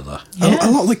each other. A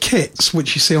lot of the kits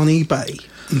which you see on eBay,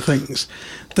 and things,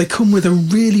 they come with a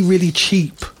really, really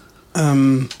cheap...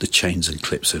 the chains and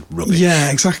clips are rubbish.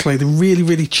 Yeah, exactly. The really,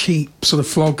 really cheap sort of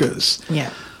floggers.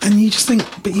 Yeah. And you just think,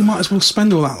 but you might as well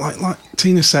spend all that, like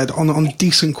Tina said, on a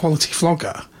decent quality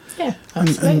flogger. Yeah,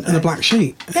 and a black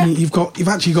sheet. Yeah. And you've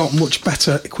actually got much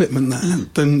better equipment there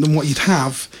than what you'd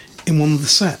have in one of the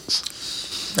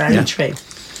sets. Very true.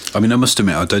 I mean, I must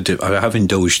admit, I have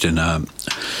indulged in... I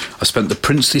spent the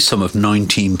princely sum of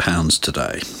 £19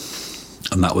 today,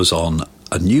 and that was on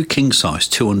a new king-size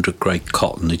 200 grade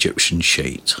cotton Egyptian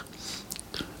sheet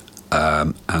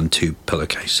and 2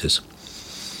 pillowcases,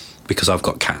 because I've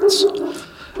got cats.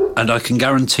 And I can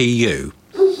guarantee you,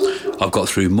 I've got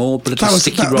through more bloody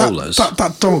sticky rollers.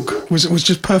 That dog was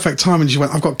just perfect timing. She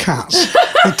went, I've got cats.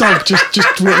 The dog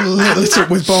just lit up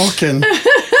with barking.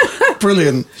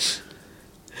 Brilliant.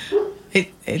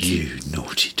 You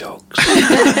naughty dogs.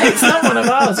 It's not one of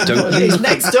ours. It's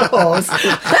next door's.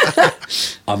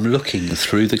 I'm looking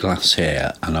through the glass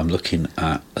here, and I'm looking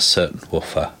at a certain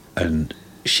woofer, and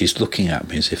she's looking at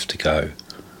me as if to go,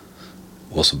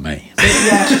 wasn't me.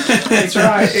 Yeah, that's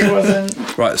right, it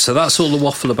wasn't. Right, so that's all the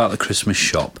waffle about the Christmas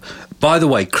shop. By the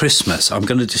way, Christmas, I'm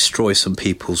going to destroy some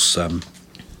people's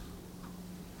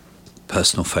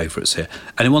personal favourites here.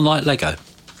 Anyone like Lego?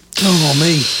 Oh,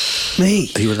 me.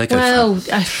 Are you a Lego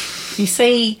fan? You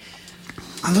see,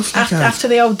 I love Lego. after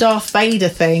the old Darth Vader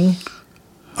thing.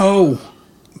 Oh,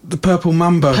 the Purple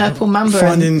Mamba.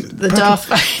 Finding the Darth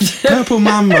Vader. Purple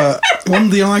Mamba, one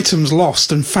of the items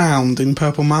lost and found in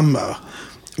Purple Mamba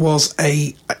was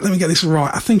let me get this right,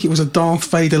 I think it was a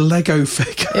Darth Vader Lego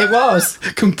figure. It was.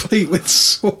 Complete with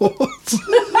swords.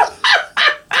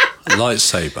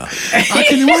 Lightsaber. I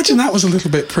can imagine that was a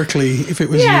little bit prickly if it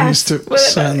was used to...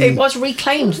 it was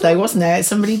reclaimed though, wasn't it?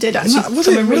 Somebody did actually was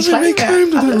it reclaimed?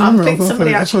 I don't remember. I think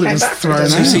somebody actually came back from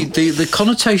it. You see, the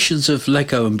connotations of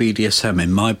Lego and BDSM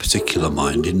in my particular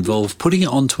mind involve putting it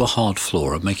onto a hard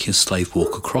floor and making a slave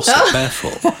walk across it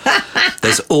barefoot.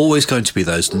 There's always going to be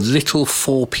those little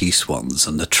 4-piece ones,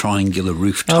 and the triangular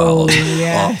roof tiles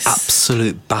are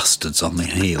absolute bastards on the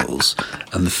heels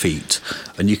and the feet,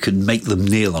 and you can make them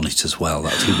kneel on it as well.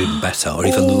 That's even better. Or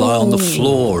even lie on the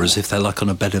floor as if they're like on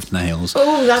a bed of nails.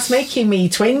 Oh, that's making me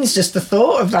twinge, just the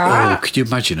thought of that. Oh, could you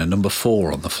imagine a number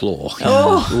 4 on the floor?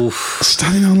 Oh. Oof.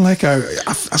 Standing on Lego.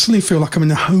 I suddenly feel like I'm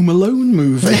in a Home Alone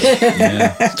movie.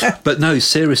 Yeah. But no,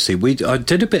 seriously, I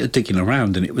did a bit of digging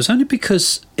around, and it was only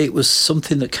because it was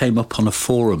something that came up on a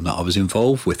forum that I was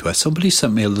involved with, where somebody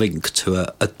sent me a link to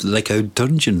a Lego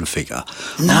dungeon figure.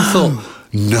 No. And I thought,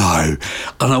 no.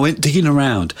 And I went digging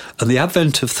around, and the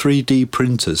advent of 3D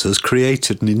printers has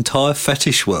created an entire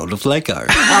fetish world of Lego.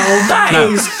 Oh, that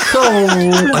is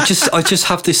cool. I just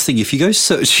have this thing. If you go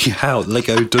searching out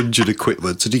Lego dungeon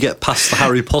equipment and you get past the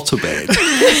Harry Potter bit,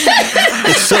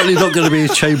 it's certainly not going to be a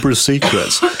Chamber of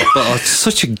Secrets. But it's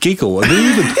such a giggle. And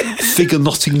even figure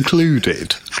not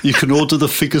included. You can order the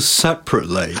figures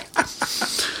separately.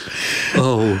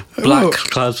 Oh, black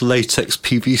clad latex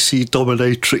PVC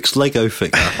dominatrix Lego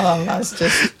figure. Oh, that's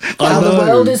just how the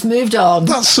world has moved on.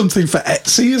 That's something for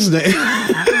Etsy, isn't it?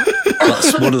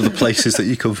 That's one of the places that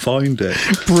you can find it.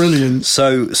 Brilliant.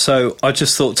 So I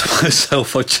just thought to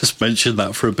myself, I'd just mention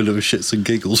that for a bit of a shits and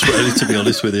giggles, really, to be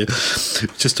honest with you.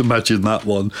 Just imagine that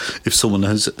one, if someone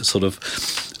has sort of,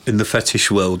 in the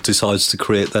fetish world, decides to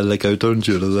create their Lego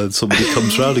dungeon, and then somebody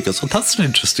comes round and goes, oh, that's an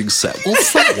interesting set.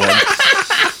 What's that one?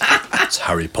 It's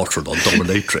Harry Potter on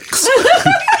dominatrix.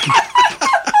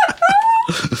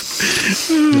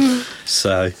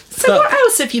 So what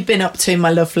else have you been up to, my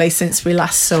lovely, since we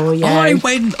last saw you? I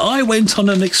went on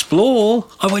an explore.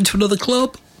 I went to another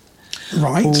club.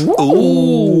 Right.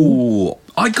 Ooh.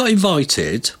 I got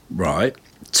invited, right,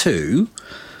 to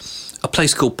a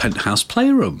place called Penthouse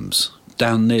Playrooms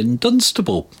down in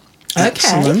Dunstable. Okay.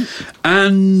 Excellent.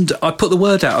 And I put the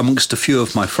word out amongst a few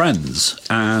of my friends,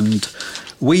 and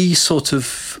we sort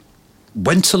of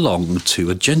went along to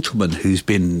a gentleman who's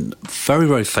been very,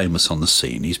 very famous on the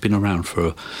scene. He's been around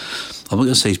I'm not going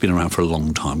to say he's been around for a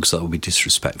long time, because that would be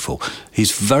disrespectful.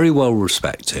 He's very well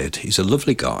respected. He's a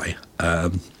lovely guy.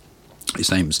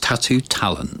 His name's Tattoo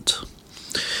Talent,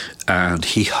 and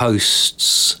he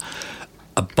hosts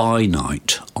a buy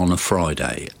night on a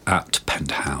Friday at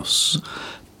Penthouse.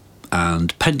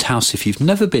 And Penthouse, if you've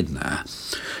never been there,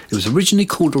 it was originally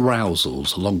called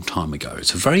Arousals a long time ago.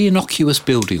 It's a very innocuous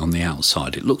building on the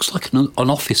outside. It looks like an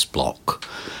office block,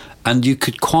 and you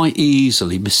could quite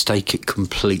easily mistake it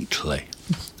completely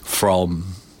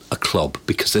from a club,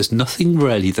 because there's nothing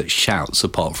really that shouts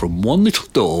apart from one little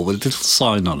door with a little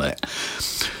sign on it.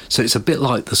 So it's a bit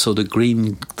like the sort of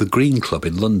Green Club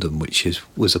in London, which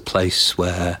was a place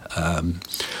where a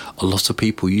lot of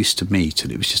people used to meet,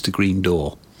 and it was just a green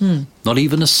door. Not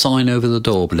even a sign over the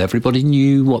door, but everybody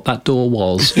knew what that door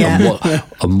was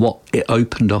and what it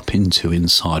opened up into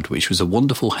inside, which was a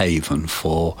wonderful haven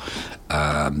for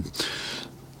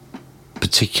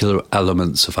particular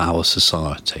elements of our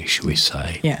society, shall we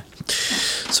say. Yeah.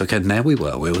 So again, there we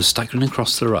were staggering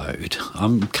across the road.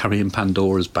 I'm carrying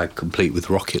Pandora's bag complete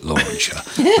with rocket launcher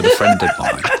with a friend of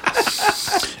mine.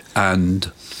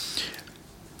 And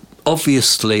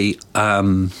obviously,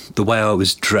 the way I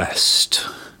was dressed,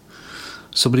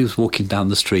 somebody was walking down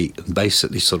the street and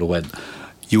basically sort of went,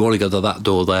 "You want to go to that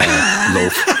door there,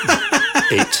 love?"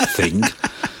 It thing.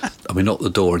 And we knocked the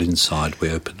door and inside we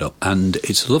opened up. And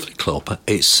it's a lovely club.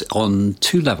 It's on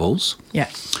 2 levels. Yeah.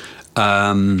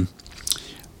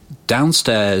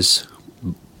 Downstairs,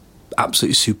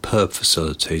 absolutely superb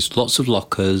facilities. Lots of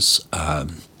lockers,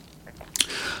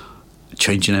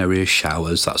 changing areas,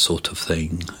 showers, that sort of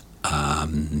thing.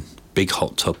 Big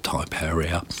hot tub type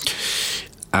area.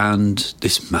 And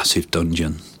this massive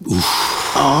dungeon. Oof.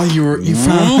 Oh, you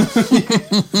found...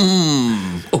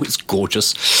 Oh, it's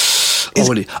gorgeous.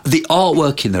 The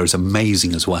artwork in there is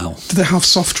amazing as well. Do they have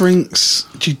soft drinks?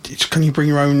 Can you bring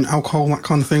your own alcohol, that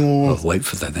kind of thing? Or I'll wait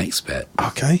for the next bit.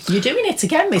 Okay. You're doing it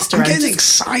again, Mr. I'm getting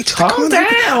excited. Calm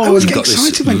down. I was We've getting got this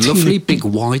excited when lovely big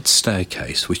wide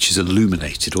staircase which is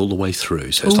illuminated all the way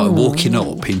through. So it's like walking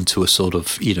up into a sort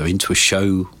of, into a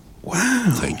show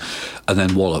thing. And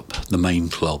then wallop, the main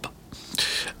club.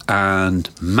 And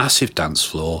massive dance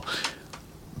floor.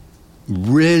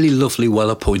 Really lovely,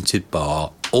 well-appointed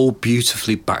bar, all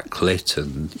beautifully backlit,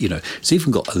 and it's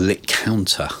even got a lit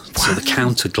counter, so the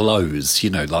counter glows,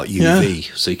 like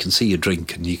UV, so you can see your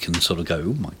drink and you can sort of go,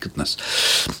 oh my goodness.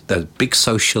 There's a big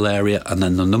social area, and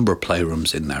then the number of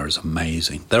playrooms in there is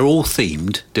amazing. They're all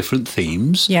themed, different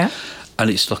themes, and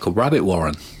it's like a rabbit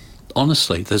warren.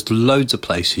 Honestly, there's loads of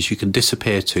places you can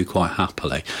disappear to quite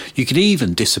happily. You can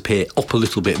even disappear up a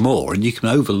little bit more and you can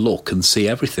overlook and see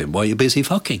everything while you're busy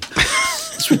fucking.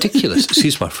 It's ridiculous.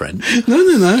 Excuse my French.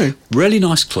 No. Really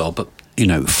nice club.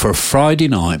 For a Friday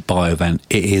night bar event,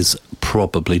 it is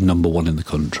probably number 1 in the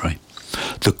country.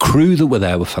 The crew that were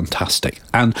there were fantastic.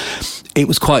 And it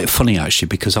was quite funny, actually,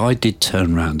 because I did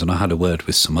turn round and I had a word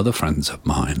with some other friends of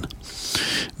mine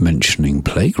mentioning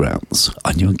playgrounds.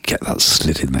 I knew I'd get that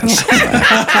slid in there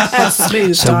somewhere.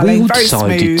 Smooth, so darling.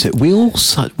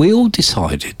 we all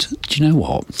decided, do you know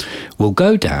what? We'll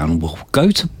go down, we'll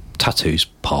go to Tattoo's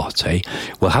party,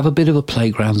 we'll have a bit of a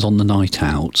playgrounds on the night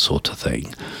out sort of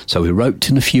thing. So we roped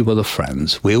in a few other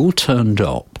friends. We all turned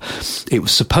up. It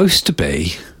was supposed to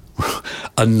be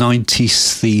a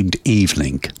 90s themed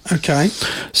evening. Okay.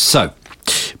 So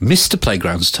Mr.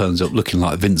 Playgrounds turns up looking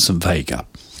like Vincent Vega.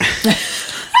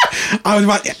 I was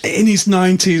like, in his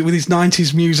 90s, with his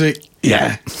 90s music.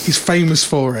 Yeah. He's famous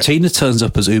for it. Tina turns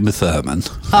up as Uma Thurman.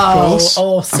 Oh,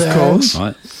 awesome. Of course.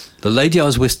 Right. The lady I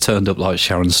was with turned up like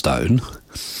Sharon Stone.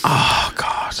 Oh,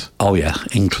 God. Oh, yeah,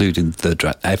 including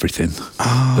the everything.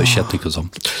 Oh. But she had knickers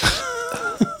on.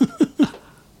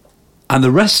 And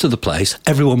the rest of the place,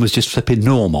 everyone was just flipping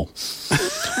normal.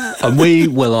 And we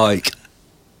were like,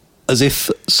 as if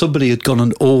somebody had gone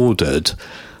and ordered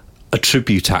a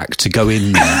tribute act to go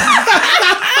in there.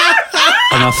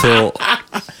 And I thought,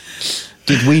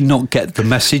 did we not get the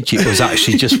message? It was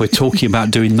actually just we're talking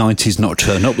about doing 90s, not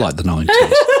turn up like the 90s.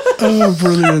 Oh,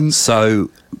 brilliant. So,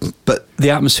 but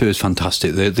the atmosphere was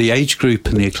fantastic. The age group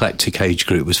and the eclectic age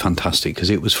group was fantastic because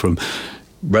it was from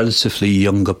relatively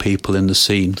younger people in the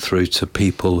scene through to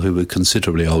people who were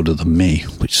considerably older than me,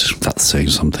 which that's saying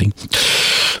something.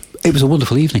 It was a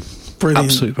wonderful evening. Brilliant.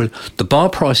 Absolutely brilliant. The bar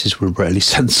prices were really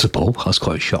sensible. I was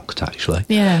quite shocked, actually.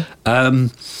 Yeah.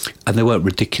 And they weren't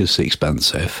ridiculously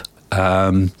expensive.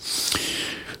 And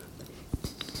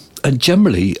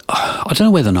generally, I don't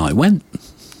know where the night went.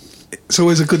 It's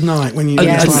always a good night when you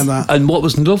like that. And what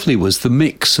was lovely was the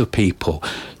mix of people.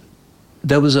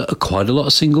 There was quite a lot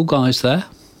of single guys there,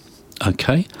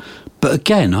 okay? But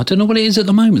again, I don't know what it is at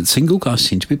the moment. Single guys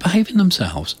seem to be behaving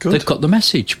themselves. Good. They've got the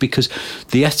message because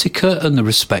the etiquette and the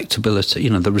respectability,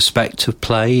 the respect of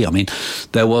play. I mean,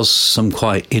 there was some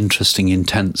quite interesting,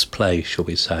 intense play, shall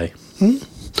we say.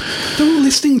 They're all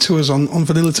listening to us on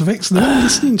Vanilla to Vixen. They're all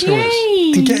listening to us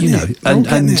and getting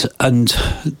it. And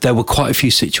there were quite a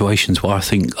few situations where I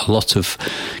think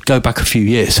go back a few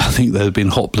years, I think there have been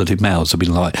hot-blooded males have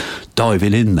been like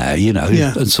diving in there,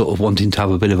 and sort of wanting to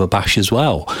have a bit of a bash as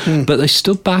well. But they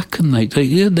stood back and they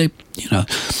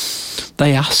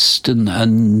asked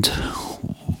and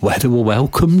where they were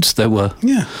welcomed, they were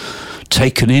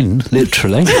taken in,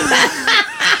 literally.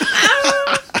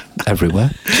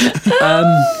 everywhere.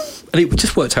 And it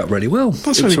just worked out really well.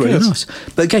 That's it was really really good. nice.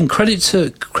 But again, credit to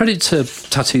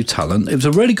Tattoo Talent. It was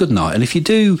a really good night. And if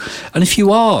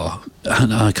you are,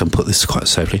 and I can put this quite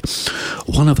safely,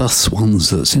 one of us ones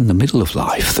that's in the middle of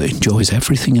life that enjoys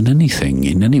everything and anything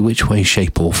in any which way,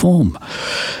 shape or form,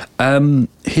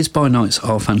 his by nights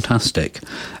are fantastic.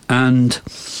 And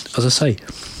as I say,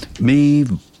 me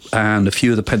and a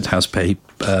few of the Penthouse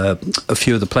a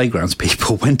few of the Playgrounds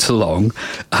people went along,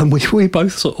 and we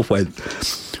both sort of went,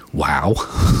 wow,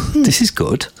 this is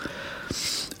good.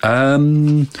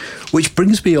 Which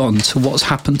brings me on to what's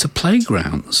happened to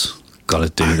Playgrounds. Got to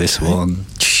do this one.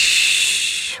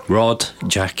 Rod,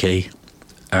 Jackie,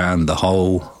 and the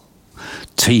whole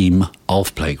team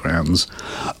of Playgrounds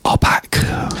are back.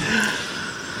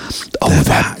 They're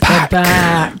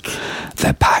back.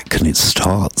 They're back, and it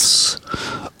starts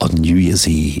on New Year's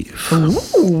Eve.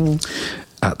 Ooh.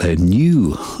 At their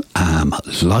new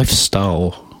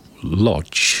lifestyle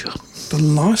lodge. The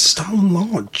Lifestyle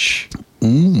Lodge.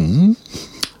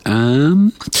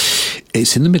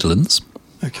 It's in the Midlands.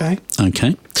 Okay.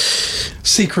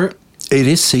 Secret. It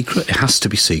is secret. It has to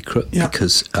be secret Yeah.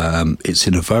 because it's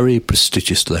in a very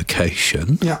prestigious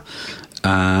location. Yeah.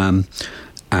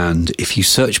 And if you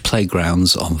search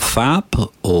Playgrounds on Fab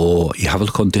or you have a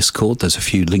look on Discord, there's a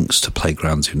few links to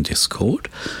Playgrounds in Discord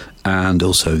and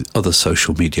also other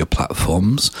social media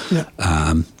platforms. Yeah.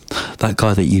 That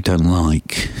guy that you don't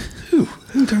like.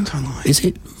 Who don't I like? Is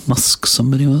it Musk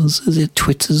somebody else? Is it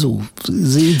Twitter's or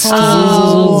is it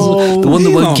Oh, the one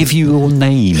that Elon. won't give you your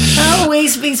name? Oh,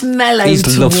 he's mellow.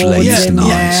 He's lovely, he's him nice.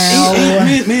 now.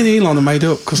 Me and Elon are made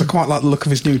up because I quite like the look of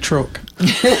his new truck.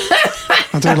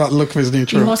 I do like the look of his new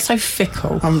truck. You are so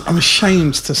fickle. I'm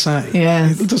ashamed to say. Yeah.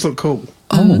 It does look cool.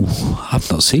 Oh, I've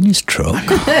not seen his truck.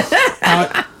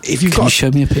 If you've Can you got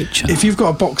show me a picture? if you've got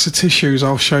a box of tissues,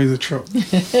 I'll show you the truck.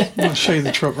 I'll show you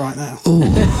the truck right now.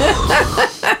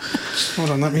 Hold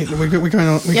on, we're going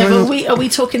on. Yeah, but are we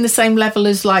talking the same level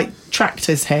as like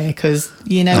tractors here? Because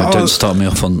No, don't start me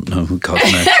off on. Oh God,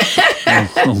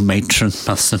 no! Matron,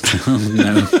 mustn't.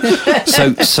 No.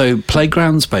 So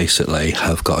Playgrounds basically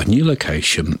have got a new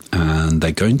location, and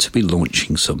they're going to be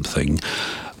launching something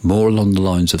more along the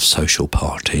lines of social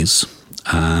parties.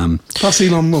 That's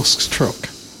Elon Musk's truck.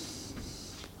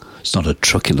 It's not a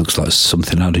truck. It looks like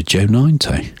something out of Joe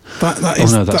 90. That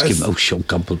is, oh no, that's that is, given. Oh, Sean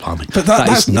Gumble Blimey. But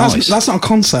that's nice. That's not a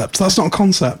concept. That's not a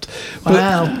concept. But,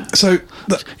 Wow. So,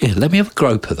 Yeah, let me have a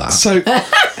grope of that. so,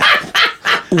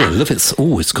 Oh, I love it.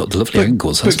 Oh, it's got lovely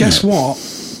angles. but Hasn't guess it? what?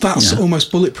 That's Yeah.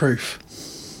 almost bulletproof.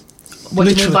 what do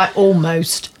you mean literally. by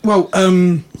almost? Well,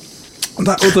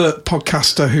 that other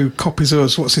podcaster who copies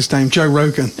us, what's his name? Joe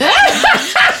Rogan.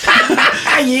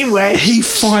 You wish. He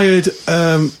fired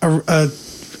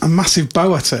a massive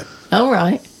bow at it, All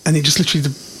right. and it just literally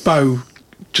the bow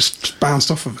just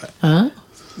bounced off of it. Huh?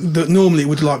 That normally it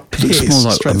would like It looks pierce more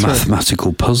like straight a through.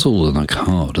 mathematical puzzle than a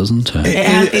car, doesn't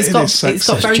it? It's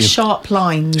got very Jim. sharp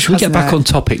lines. Should we get back hasn't on it?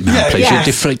 topic now, Yeah, please? yeah. You're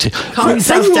deflecting. Calm For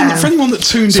yourself anyone, down. for anyone that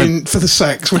tuned in for the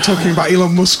sex, we're talking about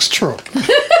Elon Musk's truck.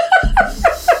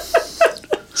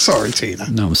 Sorry, Tina.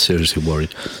 No, I'm seriously worried.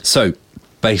 So,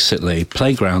 basically,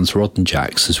 Playgrounds, Rod and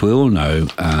Jax, as we all know,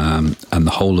 and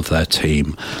the whole of their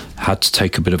team had to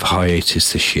take a bit of a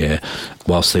hiatus this year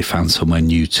whilst they found somewhere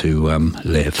new to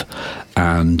live.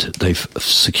 And they've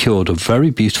secured a very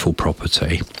beautiful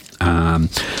property.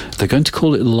 They're going to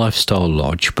call it the Lifestyle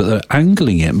Lodge, but they're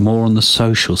angling it more on the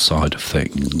social side of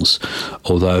things.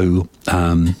 Although,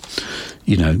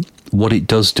 what it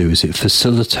does do is it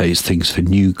facilitates things for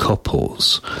new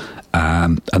couples.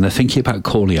 And they're thinking about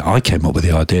calling it. I came up with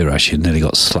the idea actually and nearly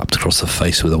got slapped across the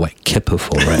face with a wet kipper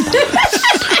for it.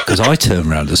 Because I turned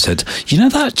around and said, you know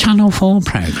that Channel 4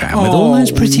 programme with all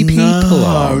those pretty people No,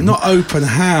 on? not Open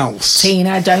House.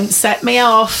 Tina, don't set me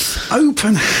off.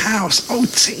 Open House. Oh,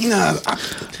 Tina.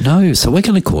 No, so we're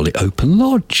going to call it Open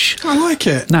Lodge. I like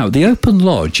it. Now, the Open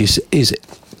Lodge is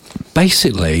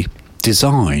basically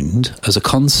designed as a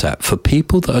concept for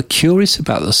people that are curious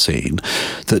about the scene,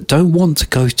 that don't want to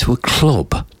go to a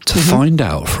club to find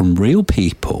out from real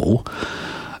people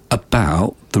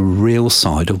about the real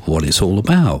side of what it's all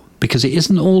about. Because it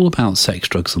isn't all about sex,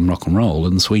 drugs and rock and roll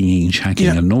and swinging and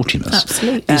shagging and naughtiness.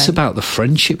 Absolutely. It's about the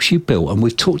friendships you built, and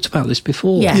we've talked about this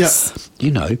before. Yes. You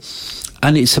know,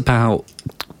 and it's about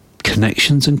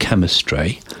connections and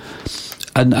chemistry,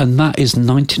 and that is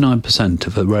 99%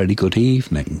 of a really good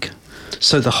evening.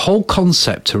 So the whole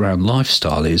concept around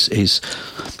lifestyle is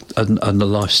and the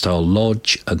Lifestyle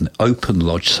Lodge and Open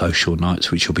Lodge social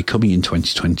nights, which will be coming in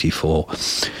 2024,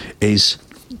 is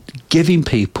giving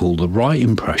people the right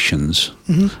impressions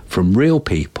from real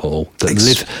people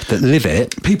that live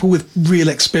it. People with real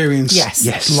experience.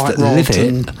 Yes. Like that live Rod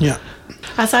it. Yeah.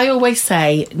 As I always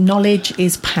say, knowledge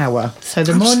is power. So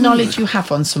the more knowledge you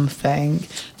have on something,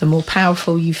 the more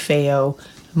powerful you feel,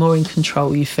 the more in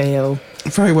control you feel.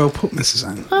 Very well put, Mrs.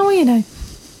 Anne. Oh, well, you know.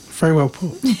 Very well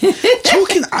put.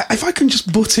 If I can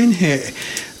just butt in here,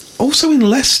 also in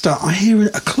Leicester, I hear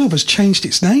a club has changed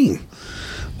its name.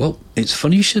 Well, it's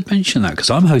funny you should mention that, because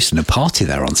I'm hosting a party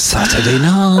there on Saturday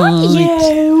night.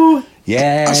 You.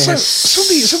 Yes. So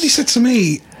somebody said to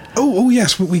me, oh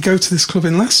yes, we go to this club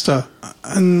in Leicester,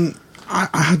 and I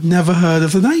had never heard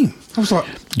of the name. I was like,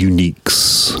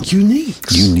 Uniques.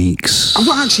 I've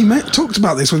not actually talked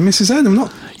about this with Mrs. N. I'm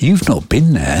not. You've not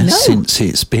been there No. since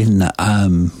it's been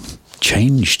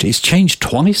changed. It's changed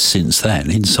twice since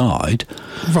then inside.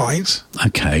 Right.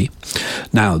 Okay.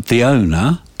 Now, the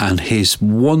owner and his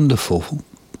wonderful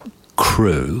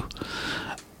crew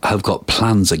have got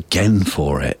plans again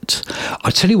for it.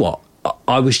 I tell you what,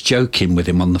 I was joking with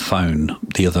him on the phone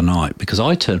the other night, because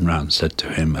I turned around and said to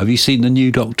him, have you seen the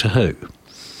new Doctor Who?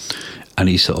 And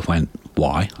he sort of went,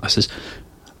 why? I says,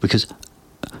 because,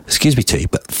 excuse me, T,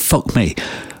 but fuck me,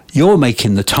 you're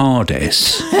making the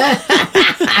TARDIS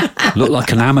look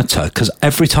like an amateur, because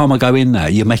every time I go in there,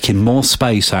 you're making more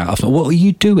space out of. What are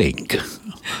you doing?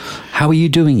 How are you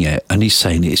doing it? And he's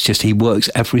saying it's just, he works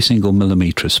every single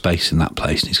millimetre of space in that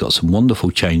place, and he's got some wonderful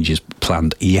changes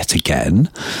planned yet again.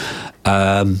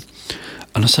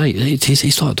 And I say,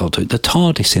 it's like Doctor, the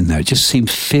TARDIS in there, it just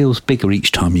feels bigger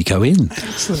each time you go in.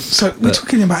 Excellent. So we're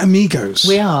talking about Amigos.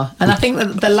 We are. And I think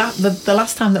that the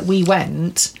last time that we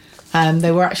went,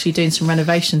 they were actually doing some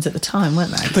renovations at the time,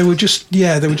 weren't they? They were just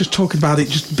talking about it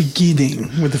just beginning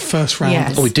with the first round.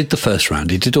 Yes. Oh, he did the first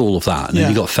round, he did all of that, and then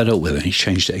he got fed up with it and he's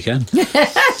changed it again. Do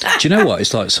you know what?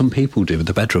 It's like some people do with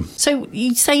the bedroom. So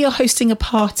you say you're hosting a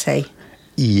party.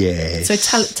 Yes.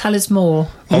 So tell us more.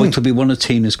 Oh, it'll be one of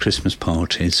Tina's Christmas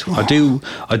parties. I do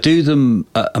them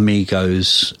at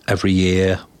Amigos every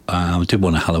year. I did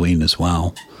one at Halloween as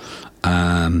well.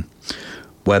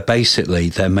 Where basically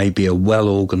there may be a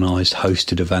well-organised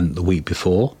hosted event the week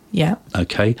before. Yeah.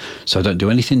 Okay, so I don't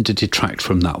do anything to detract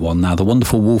from that one. Now, the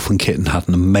wonderful Wolf and Kitten had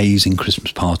an amazing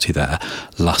Christmas party there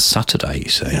last Saturday, you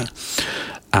see. Yeah.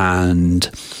 And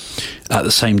at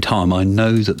the same time, I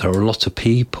know that there are a lot of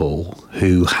people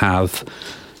who have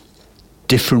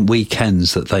different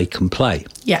weekends that they can play.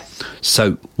 Yeah.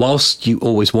 So whilst you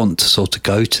always want to sort of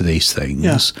go to these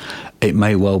things, it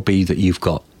may well be that you've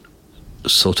got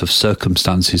sort of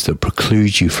circumstances that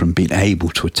preclude you from being able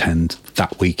to attend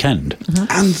that weekend. Mm-hmm.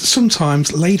 And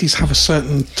sometimes ladies have a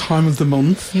certain time of the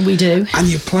month. We do. And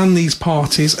you plan these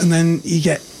parties and then you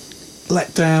get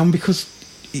let down because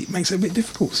it makes it a bit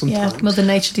difficult sometimes. Yeah, Mother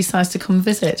Nature decides to come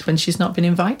visit when she's not been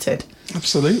invited.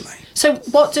 Absolutely. So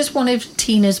what does one of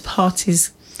Tina's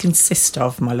parties consist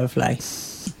of, my lovely?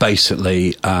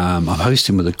 Basically, I'm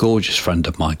hosting with a gorgeous friend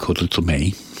of mine called Little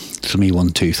Me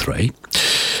 123.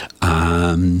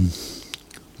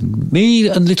 Me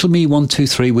and Little Me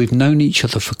 123, we've known each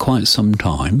other for quite some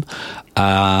time.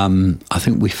 I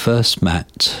think we first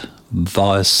met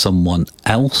via someone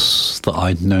else that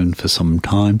I'd known for some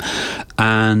time,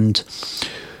 and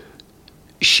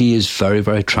she is very,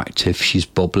 very attractive. She's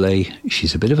bubbly.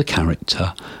 She's a bit of a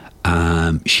character.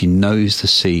 She knows the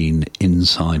scene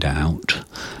inside out,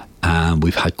 and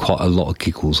we've had quite a lot of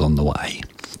giggles on the way.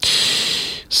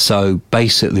 So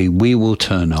basically, we will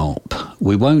turn up.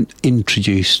 We won't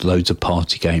introduce loads of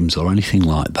party games or anything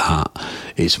like that.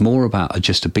 It's more about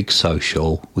just a big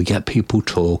social. We get people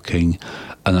talking,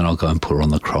 and then I'll go and put her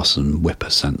on the cross and whip her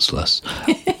senseless.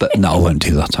 But no, I won't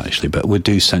do that actually. But we'll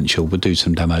do sensual, we'll do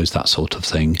some demos, that sort of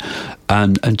thing,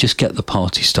 and just get the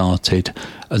party started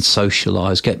and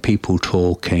socialise, get people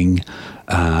talking.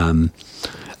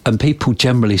 And people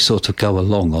generally sort of go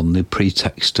along on the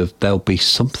pretext of there'll be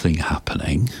something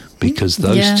happening because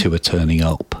those two are turning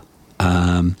up.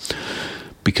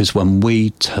 Because when we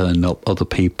turn up, other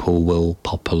people will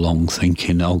pop along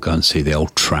thinking, I'll go and see the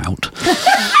old trout.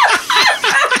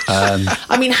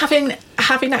 I mean,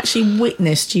 having actually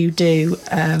witnessed you do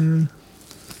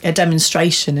a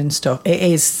demonstration and stuff,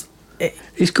 it's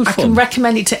good fun. I can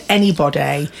recommend it to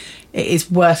anybody. It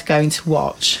is worth going to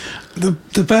watch.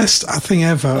 The best thing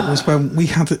ever was when we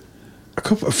had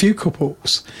a few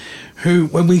couples who,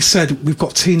 when we said we've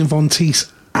got Tina Von Teese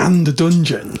and a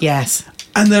dungeon. Yes.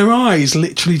 And their eyes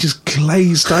literally just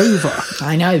glazed over.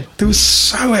 I know. They were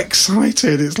so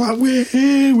excited. It's like, we're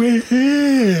here, we're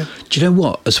here. Do you know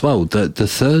what, as well, the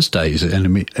Thursdays in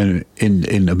Amigos,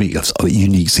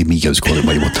 Uniques Amigos, call it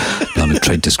what you want. On a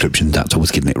trade description, that's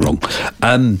always getting it wrong.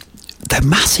 they're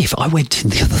massive. I went in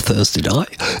the other Thursday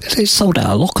night and it sold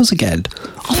out of lockers again.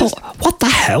 I thought, what the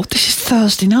hell? This is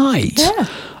Thursday night. Yeah.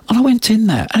 And I went in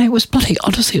there and it was bloody,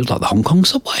 honestly, it was like the Hong Kong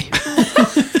subway.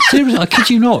 Seriously, I kid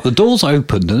you not. The doors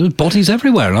opened and there were bodies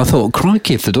everywhere. And I thought,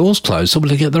 crikey, if the doors closed,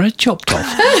 somebody would get their head chopped off.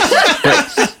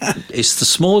 But it's the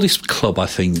smallest club, I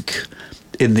think,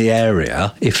 in the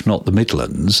area, if not the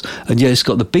Midlands, and yet it's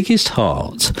got the biggest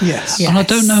heart. Yes. And I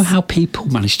don't know how people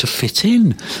manage to fit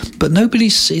in, but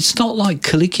it's not like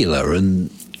Caligula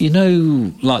and, you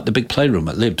know, like the big playroom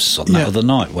at Libs on that other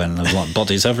night when there were like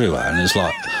bodies everywhere and it's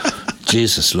like,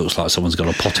 Jesus, looks like someone's got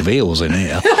a pot of eels in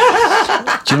here. Do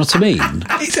you know what I mean?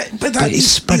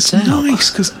 It's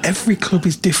nice because every club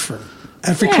is different.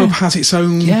 Every club has its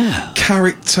own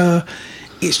character.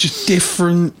 It's just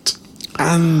different.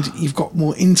 And you've got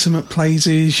more intimate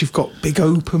places. You've got big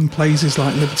open places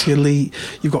like Liberty Elite.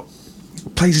 You've got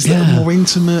places that are more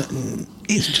intimate. And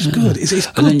it's just good. It's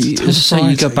good. And then, as I say,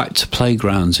 you go back to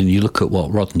playgrounds and you look at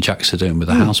what Rod and Jax are doing with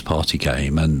the house party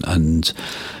game, and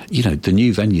you know, the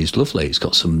new venue's lovely. It's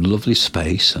got some lovely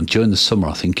space, and during the summer,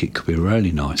 I think it could be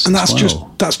really nice. And that's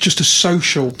just a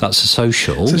social. That's a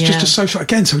social. So it's just a social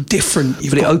again. So different.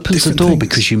 But it opens the door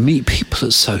because you meet people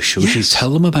at socials. Yes. You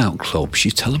tell them about clubs.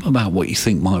 You tell them about what you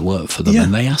think might work for them,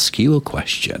 and they ask you a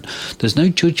question. There's no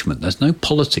judgment. There's no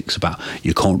politics about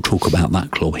you can't talk about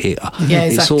that club here. Yeah,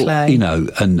 exactly. It's all, you know,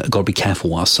 and I've got to be careful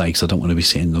what I say because I don't want to be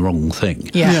saying the wrong thing.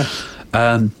 Yeah.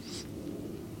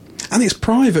 And it's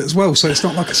private as well, so it's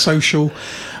not like a social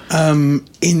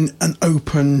in an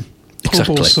open pub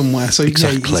or somewhere. So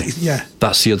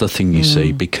that's the other thing you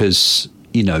see, because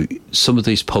you know some of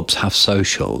these pubs have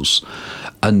socials,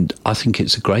 and I think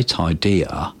it's a great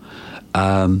idea,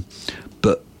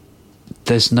 but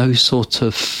there's no sort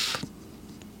of,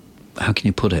 how can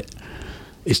you put it?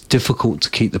 It's difficult to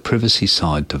keep the privacy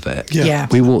side of it. Yeah.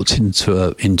 We walked into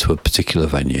a particular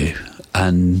venue.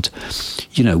 And,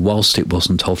 you know, whilst it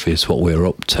wasn't obvious what we were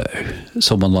up to,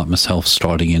 someone like myself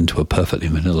striding into a perfectly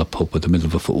vanilla pub with the middle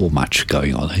of a football match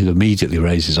going on, he'd immediately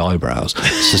raise his eyebrows.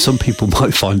 So some people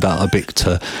might find that a bit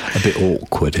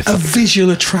awkward. A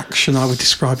visual attraction, I would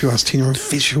describe you as, Tina, a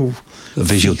visual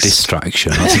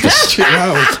distraction. I think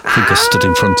I stood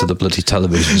in front of the bloody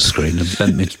television screen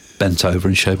and bent over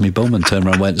and showed me bum and turned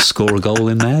around and went to score a goal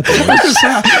in there.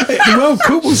 The World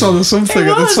Cup was on or something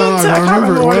at the time. I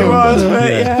remember it well.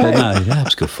 It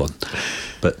was good fun.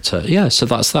 But so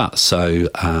that's that. So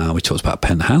we talked about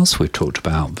Penthouse, we've talked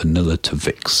about Vanilla to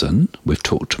Vixen, we've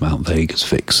talked about Vegas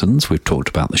Vixens, we've talked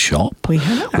about the shop, we've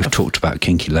talked about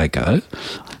Kinky Lego,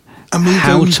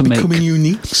 Amigos becoming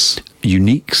Uniques,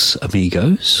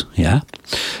 Amigos,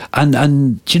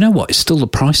 and do you know what? It's still the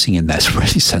pricing in there is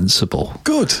really sensible.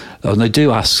 Good. And they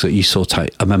do ask that you sort out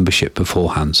a membership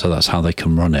beforehand, so that's how they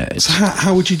can run it. So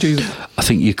how would you do that? I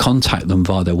think you contact them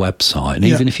via their website, and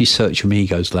even if you search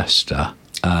Amigos Leicester,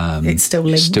 it still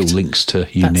links to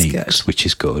Uniques, which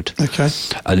is good. Okay.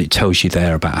 And it tells you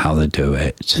there about how they do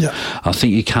it. Yeah. I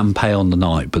think you can pay on the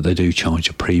night, but they do charge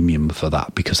a premium for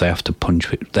that because they have to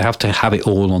punch it. They have to have it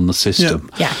all on the system.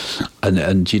 Yeah.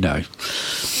 And you know,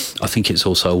 I think it's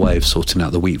also a way of sorting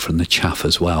out the wheat from the chaff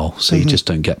as well. So you just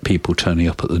don't get people turning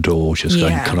up at the door just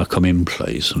going, "Can I come in,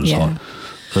 please?" And it's like.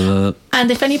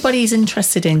 And if anybody's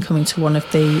interested in coming to one of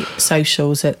the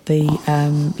socials at the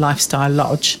Lifestyle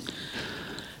Lodge,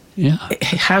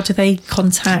 how do they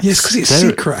contact? Yes, because it's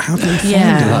secret. How do they find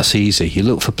it? That's easy. You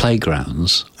look for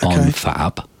Playgrounds on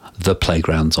Fab. The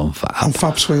Playgrounds on Fab. On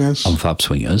Fab Swingers. On Fab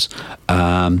Swingers.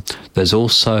 There's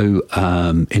also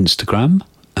Instagram,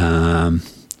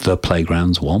 The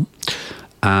Playgrounds one.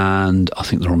 And I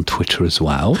think they're on Twitter as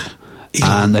well.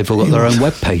 And they've all got their own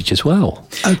webpage as well.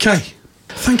 Okay.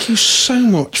 Thank you so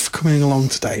much for coming along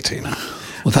today, Tina.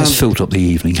 Well, that's filled up the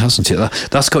evening, hasn't it?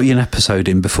 That's got you an episode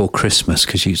in before Christmas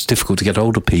because it's difficult to get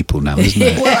older people now, isn't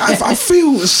it? Well, I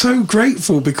feel so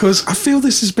grateful because I feel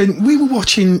this has been... We were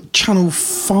watching Channel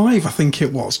 5, I think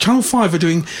it was. Channel 5 are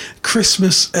doing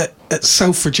Christmas at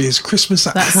Selfridges, Christmas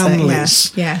at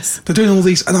Hanley's. Yes. They're doing all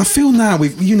these... And I feel now,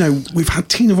 we've had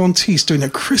Tina Von Teese doing a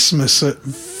Christmas at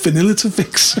Vanilla to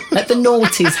Vixen. At the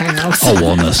Naughties house. Oh,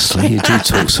 honestly, you do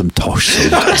talk some tosh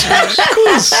sometimes. Of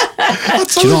course.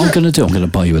 Do you know what I'm going to do? I'm going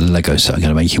to buy you a Lego set. I'm going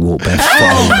to make you walk barefoot.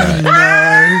 Oh,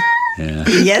 no. Yeah.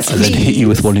 Yes, and then hit you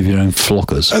with one of your own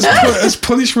floggers. As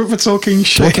punishment for talking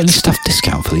shit. Do I get any staff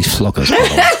discount for these floggers? Of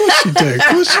course you do. Of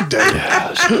course you do.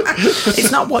 Yes.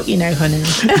 It's not what you know, honey.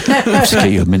 I'll just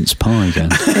get you a mince pie again.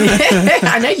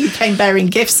 I know you came bearing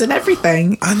gifts and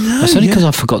everything. I know. That's only because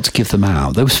I forgot to give them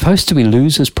out. They were supposed to be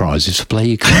losers' prizes for Play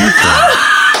Your Card Game.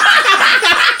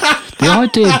 The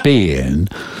idea being...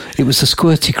 It was the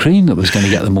squirty cream that was going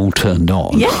to get them all turned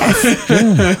on. Yes.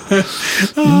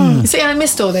 See, I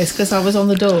missed all this because I was on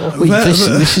the door.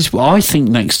 This is what I think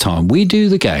next time we do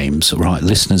the games, right,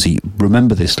 listeners,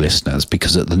 remember this, listeners,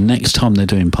 because at the next time they're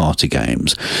doing party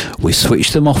games, we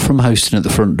switch them off from hosting at the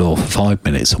front door for 5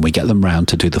 minutes and we get them round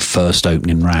to do the first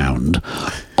opening round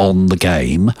on the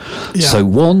game. Yeah. So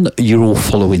one, you're all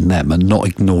following them and not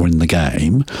ignoring the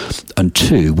game, and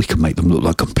two, we can make them look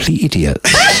like complete idiots.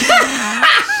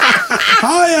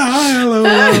 Hi, hello.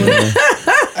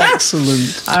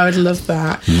 Excellent. I would love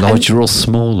that. Larger or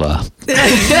smaller?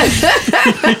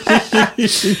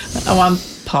 Oh, I'm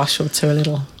partial to a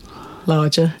little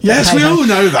larger. Yes, we all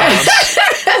know that.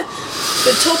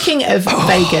 But talking of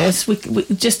Vegas, we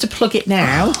just to plug it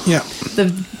now. Yeah. The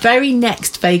very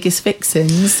next Vegas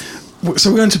Vixens.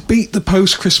 So we're going to beat the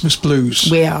post-Christmas blues.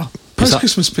 We are.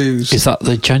 Post-Christmas blues. Is that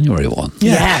the January one?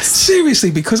 Yeah. Yes.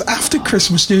 Seriously, because after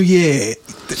Christmas, New Year,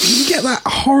 you get that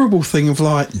horrible thing of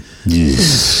like...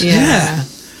 Yes. Yeah.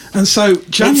 And so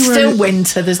January... It's still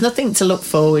winter. There's nothing to look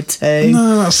forward to.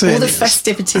 No, that's it. All the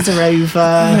festivities are over.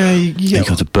 Yeah, You've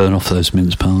got to burn off those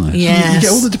mince pies. Yes. You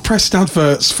get all the depressed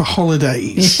adverts for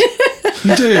holidays.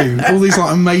 You do. All these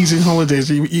like amazing holidays.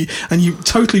 And you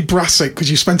totally brass it because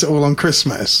you spent it all on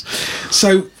Christmas.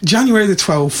 So January the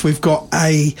 12th, we've got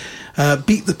a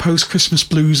Beat the Post-Christmas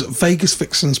Blues Vegas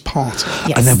Vixens party.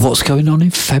 Yes. And then what's going on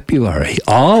in February?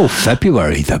 Oh,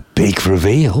 February, the big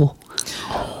reveal.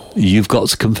 You've got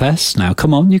to confess now.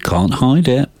 Come on, you can't hide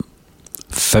it.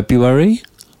 February?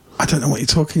 I don't know what you're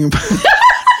talking about.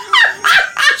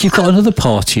 You've got another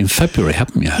party in February,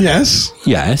 haven't you? Yes.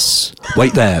 Yes.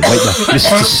 Wait there.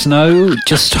 Mr. Snow,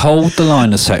 just hold the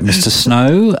line a sec. Mr.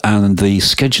 Snow and the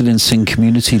Scheduling Sing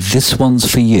community, this one's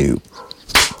for you.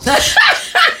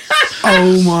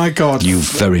 Oh my God. You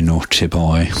very naughty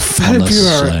boy.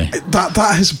 February. That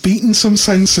has beaten some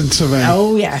sense into me.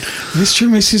 Oh, yeah. Mr.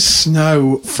 and Mrs.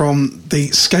 Snow from the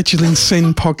Scheduling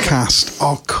Sin podcast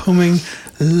are coming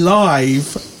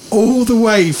live all the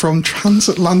way from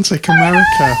transatlantic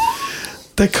America.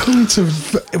 They're coming to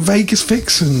Vegas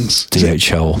Vixens.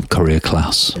 DHL courier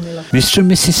class. Mr. and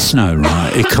Mrs. Snow,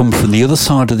 right, they come from the other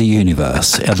side of the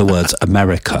universe, in other words,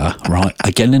 America, right,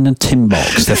 again in a tin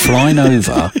box. They're flying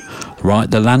over, right,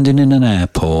 they're landing in an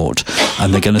airport,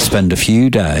 and they're going to spend a few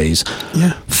days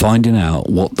finding out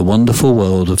what the wonderful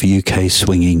world of UK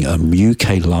swinging and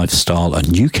UK lifestyle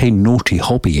and UK naughty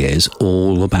hobby is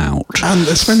all about. And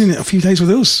they're spending a few days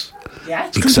with us. Yeah.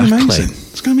 It's going to be amazing.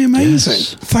 It's going to be amazing.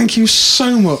 Yes. Thank you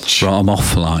so much. Right, I'm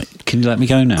off. Can you let me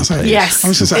go now, please? Yes.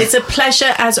 It's a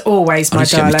pleasure as always, my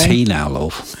darling. I'm just getting tea now,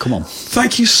 love. Come on.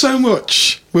 Thank you so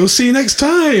much. We'll see you next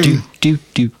time. Take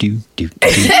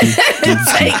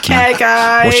care,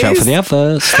 guys. Watch out for the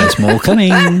adverts. There's more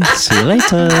coming. See you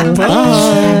later.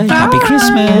 Bye. Happy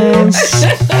Christmas.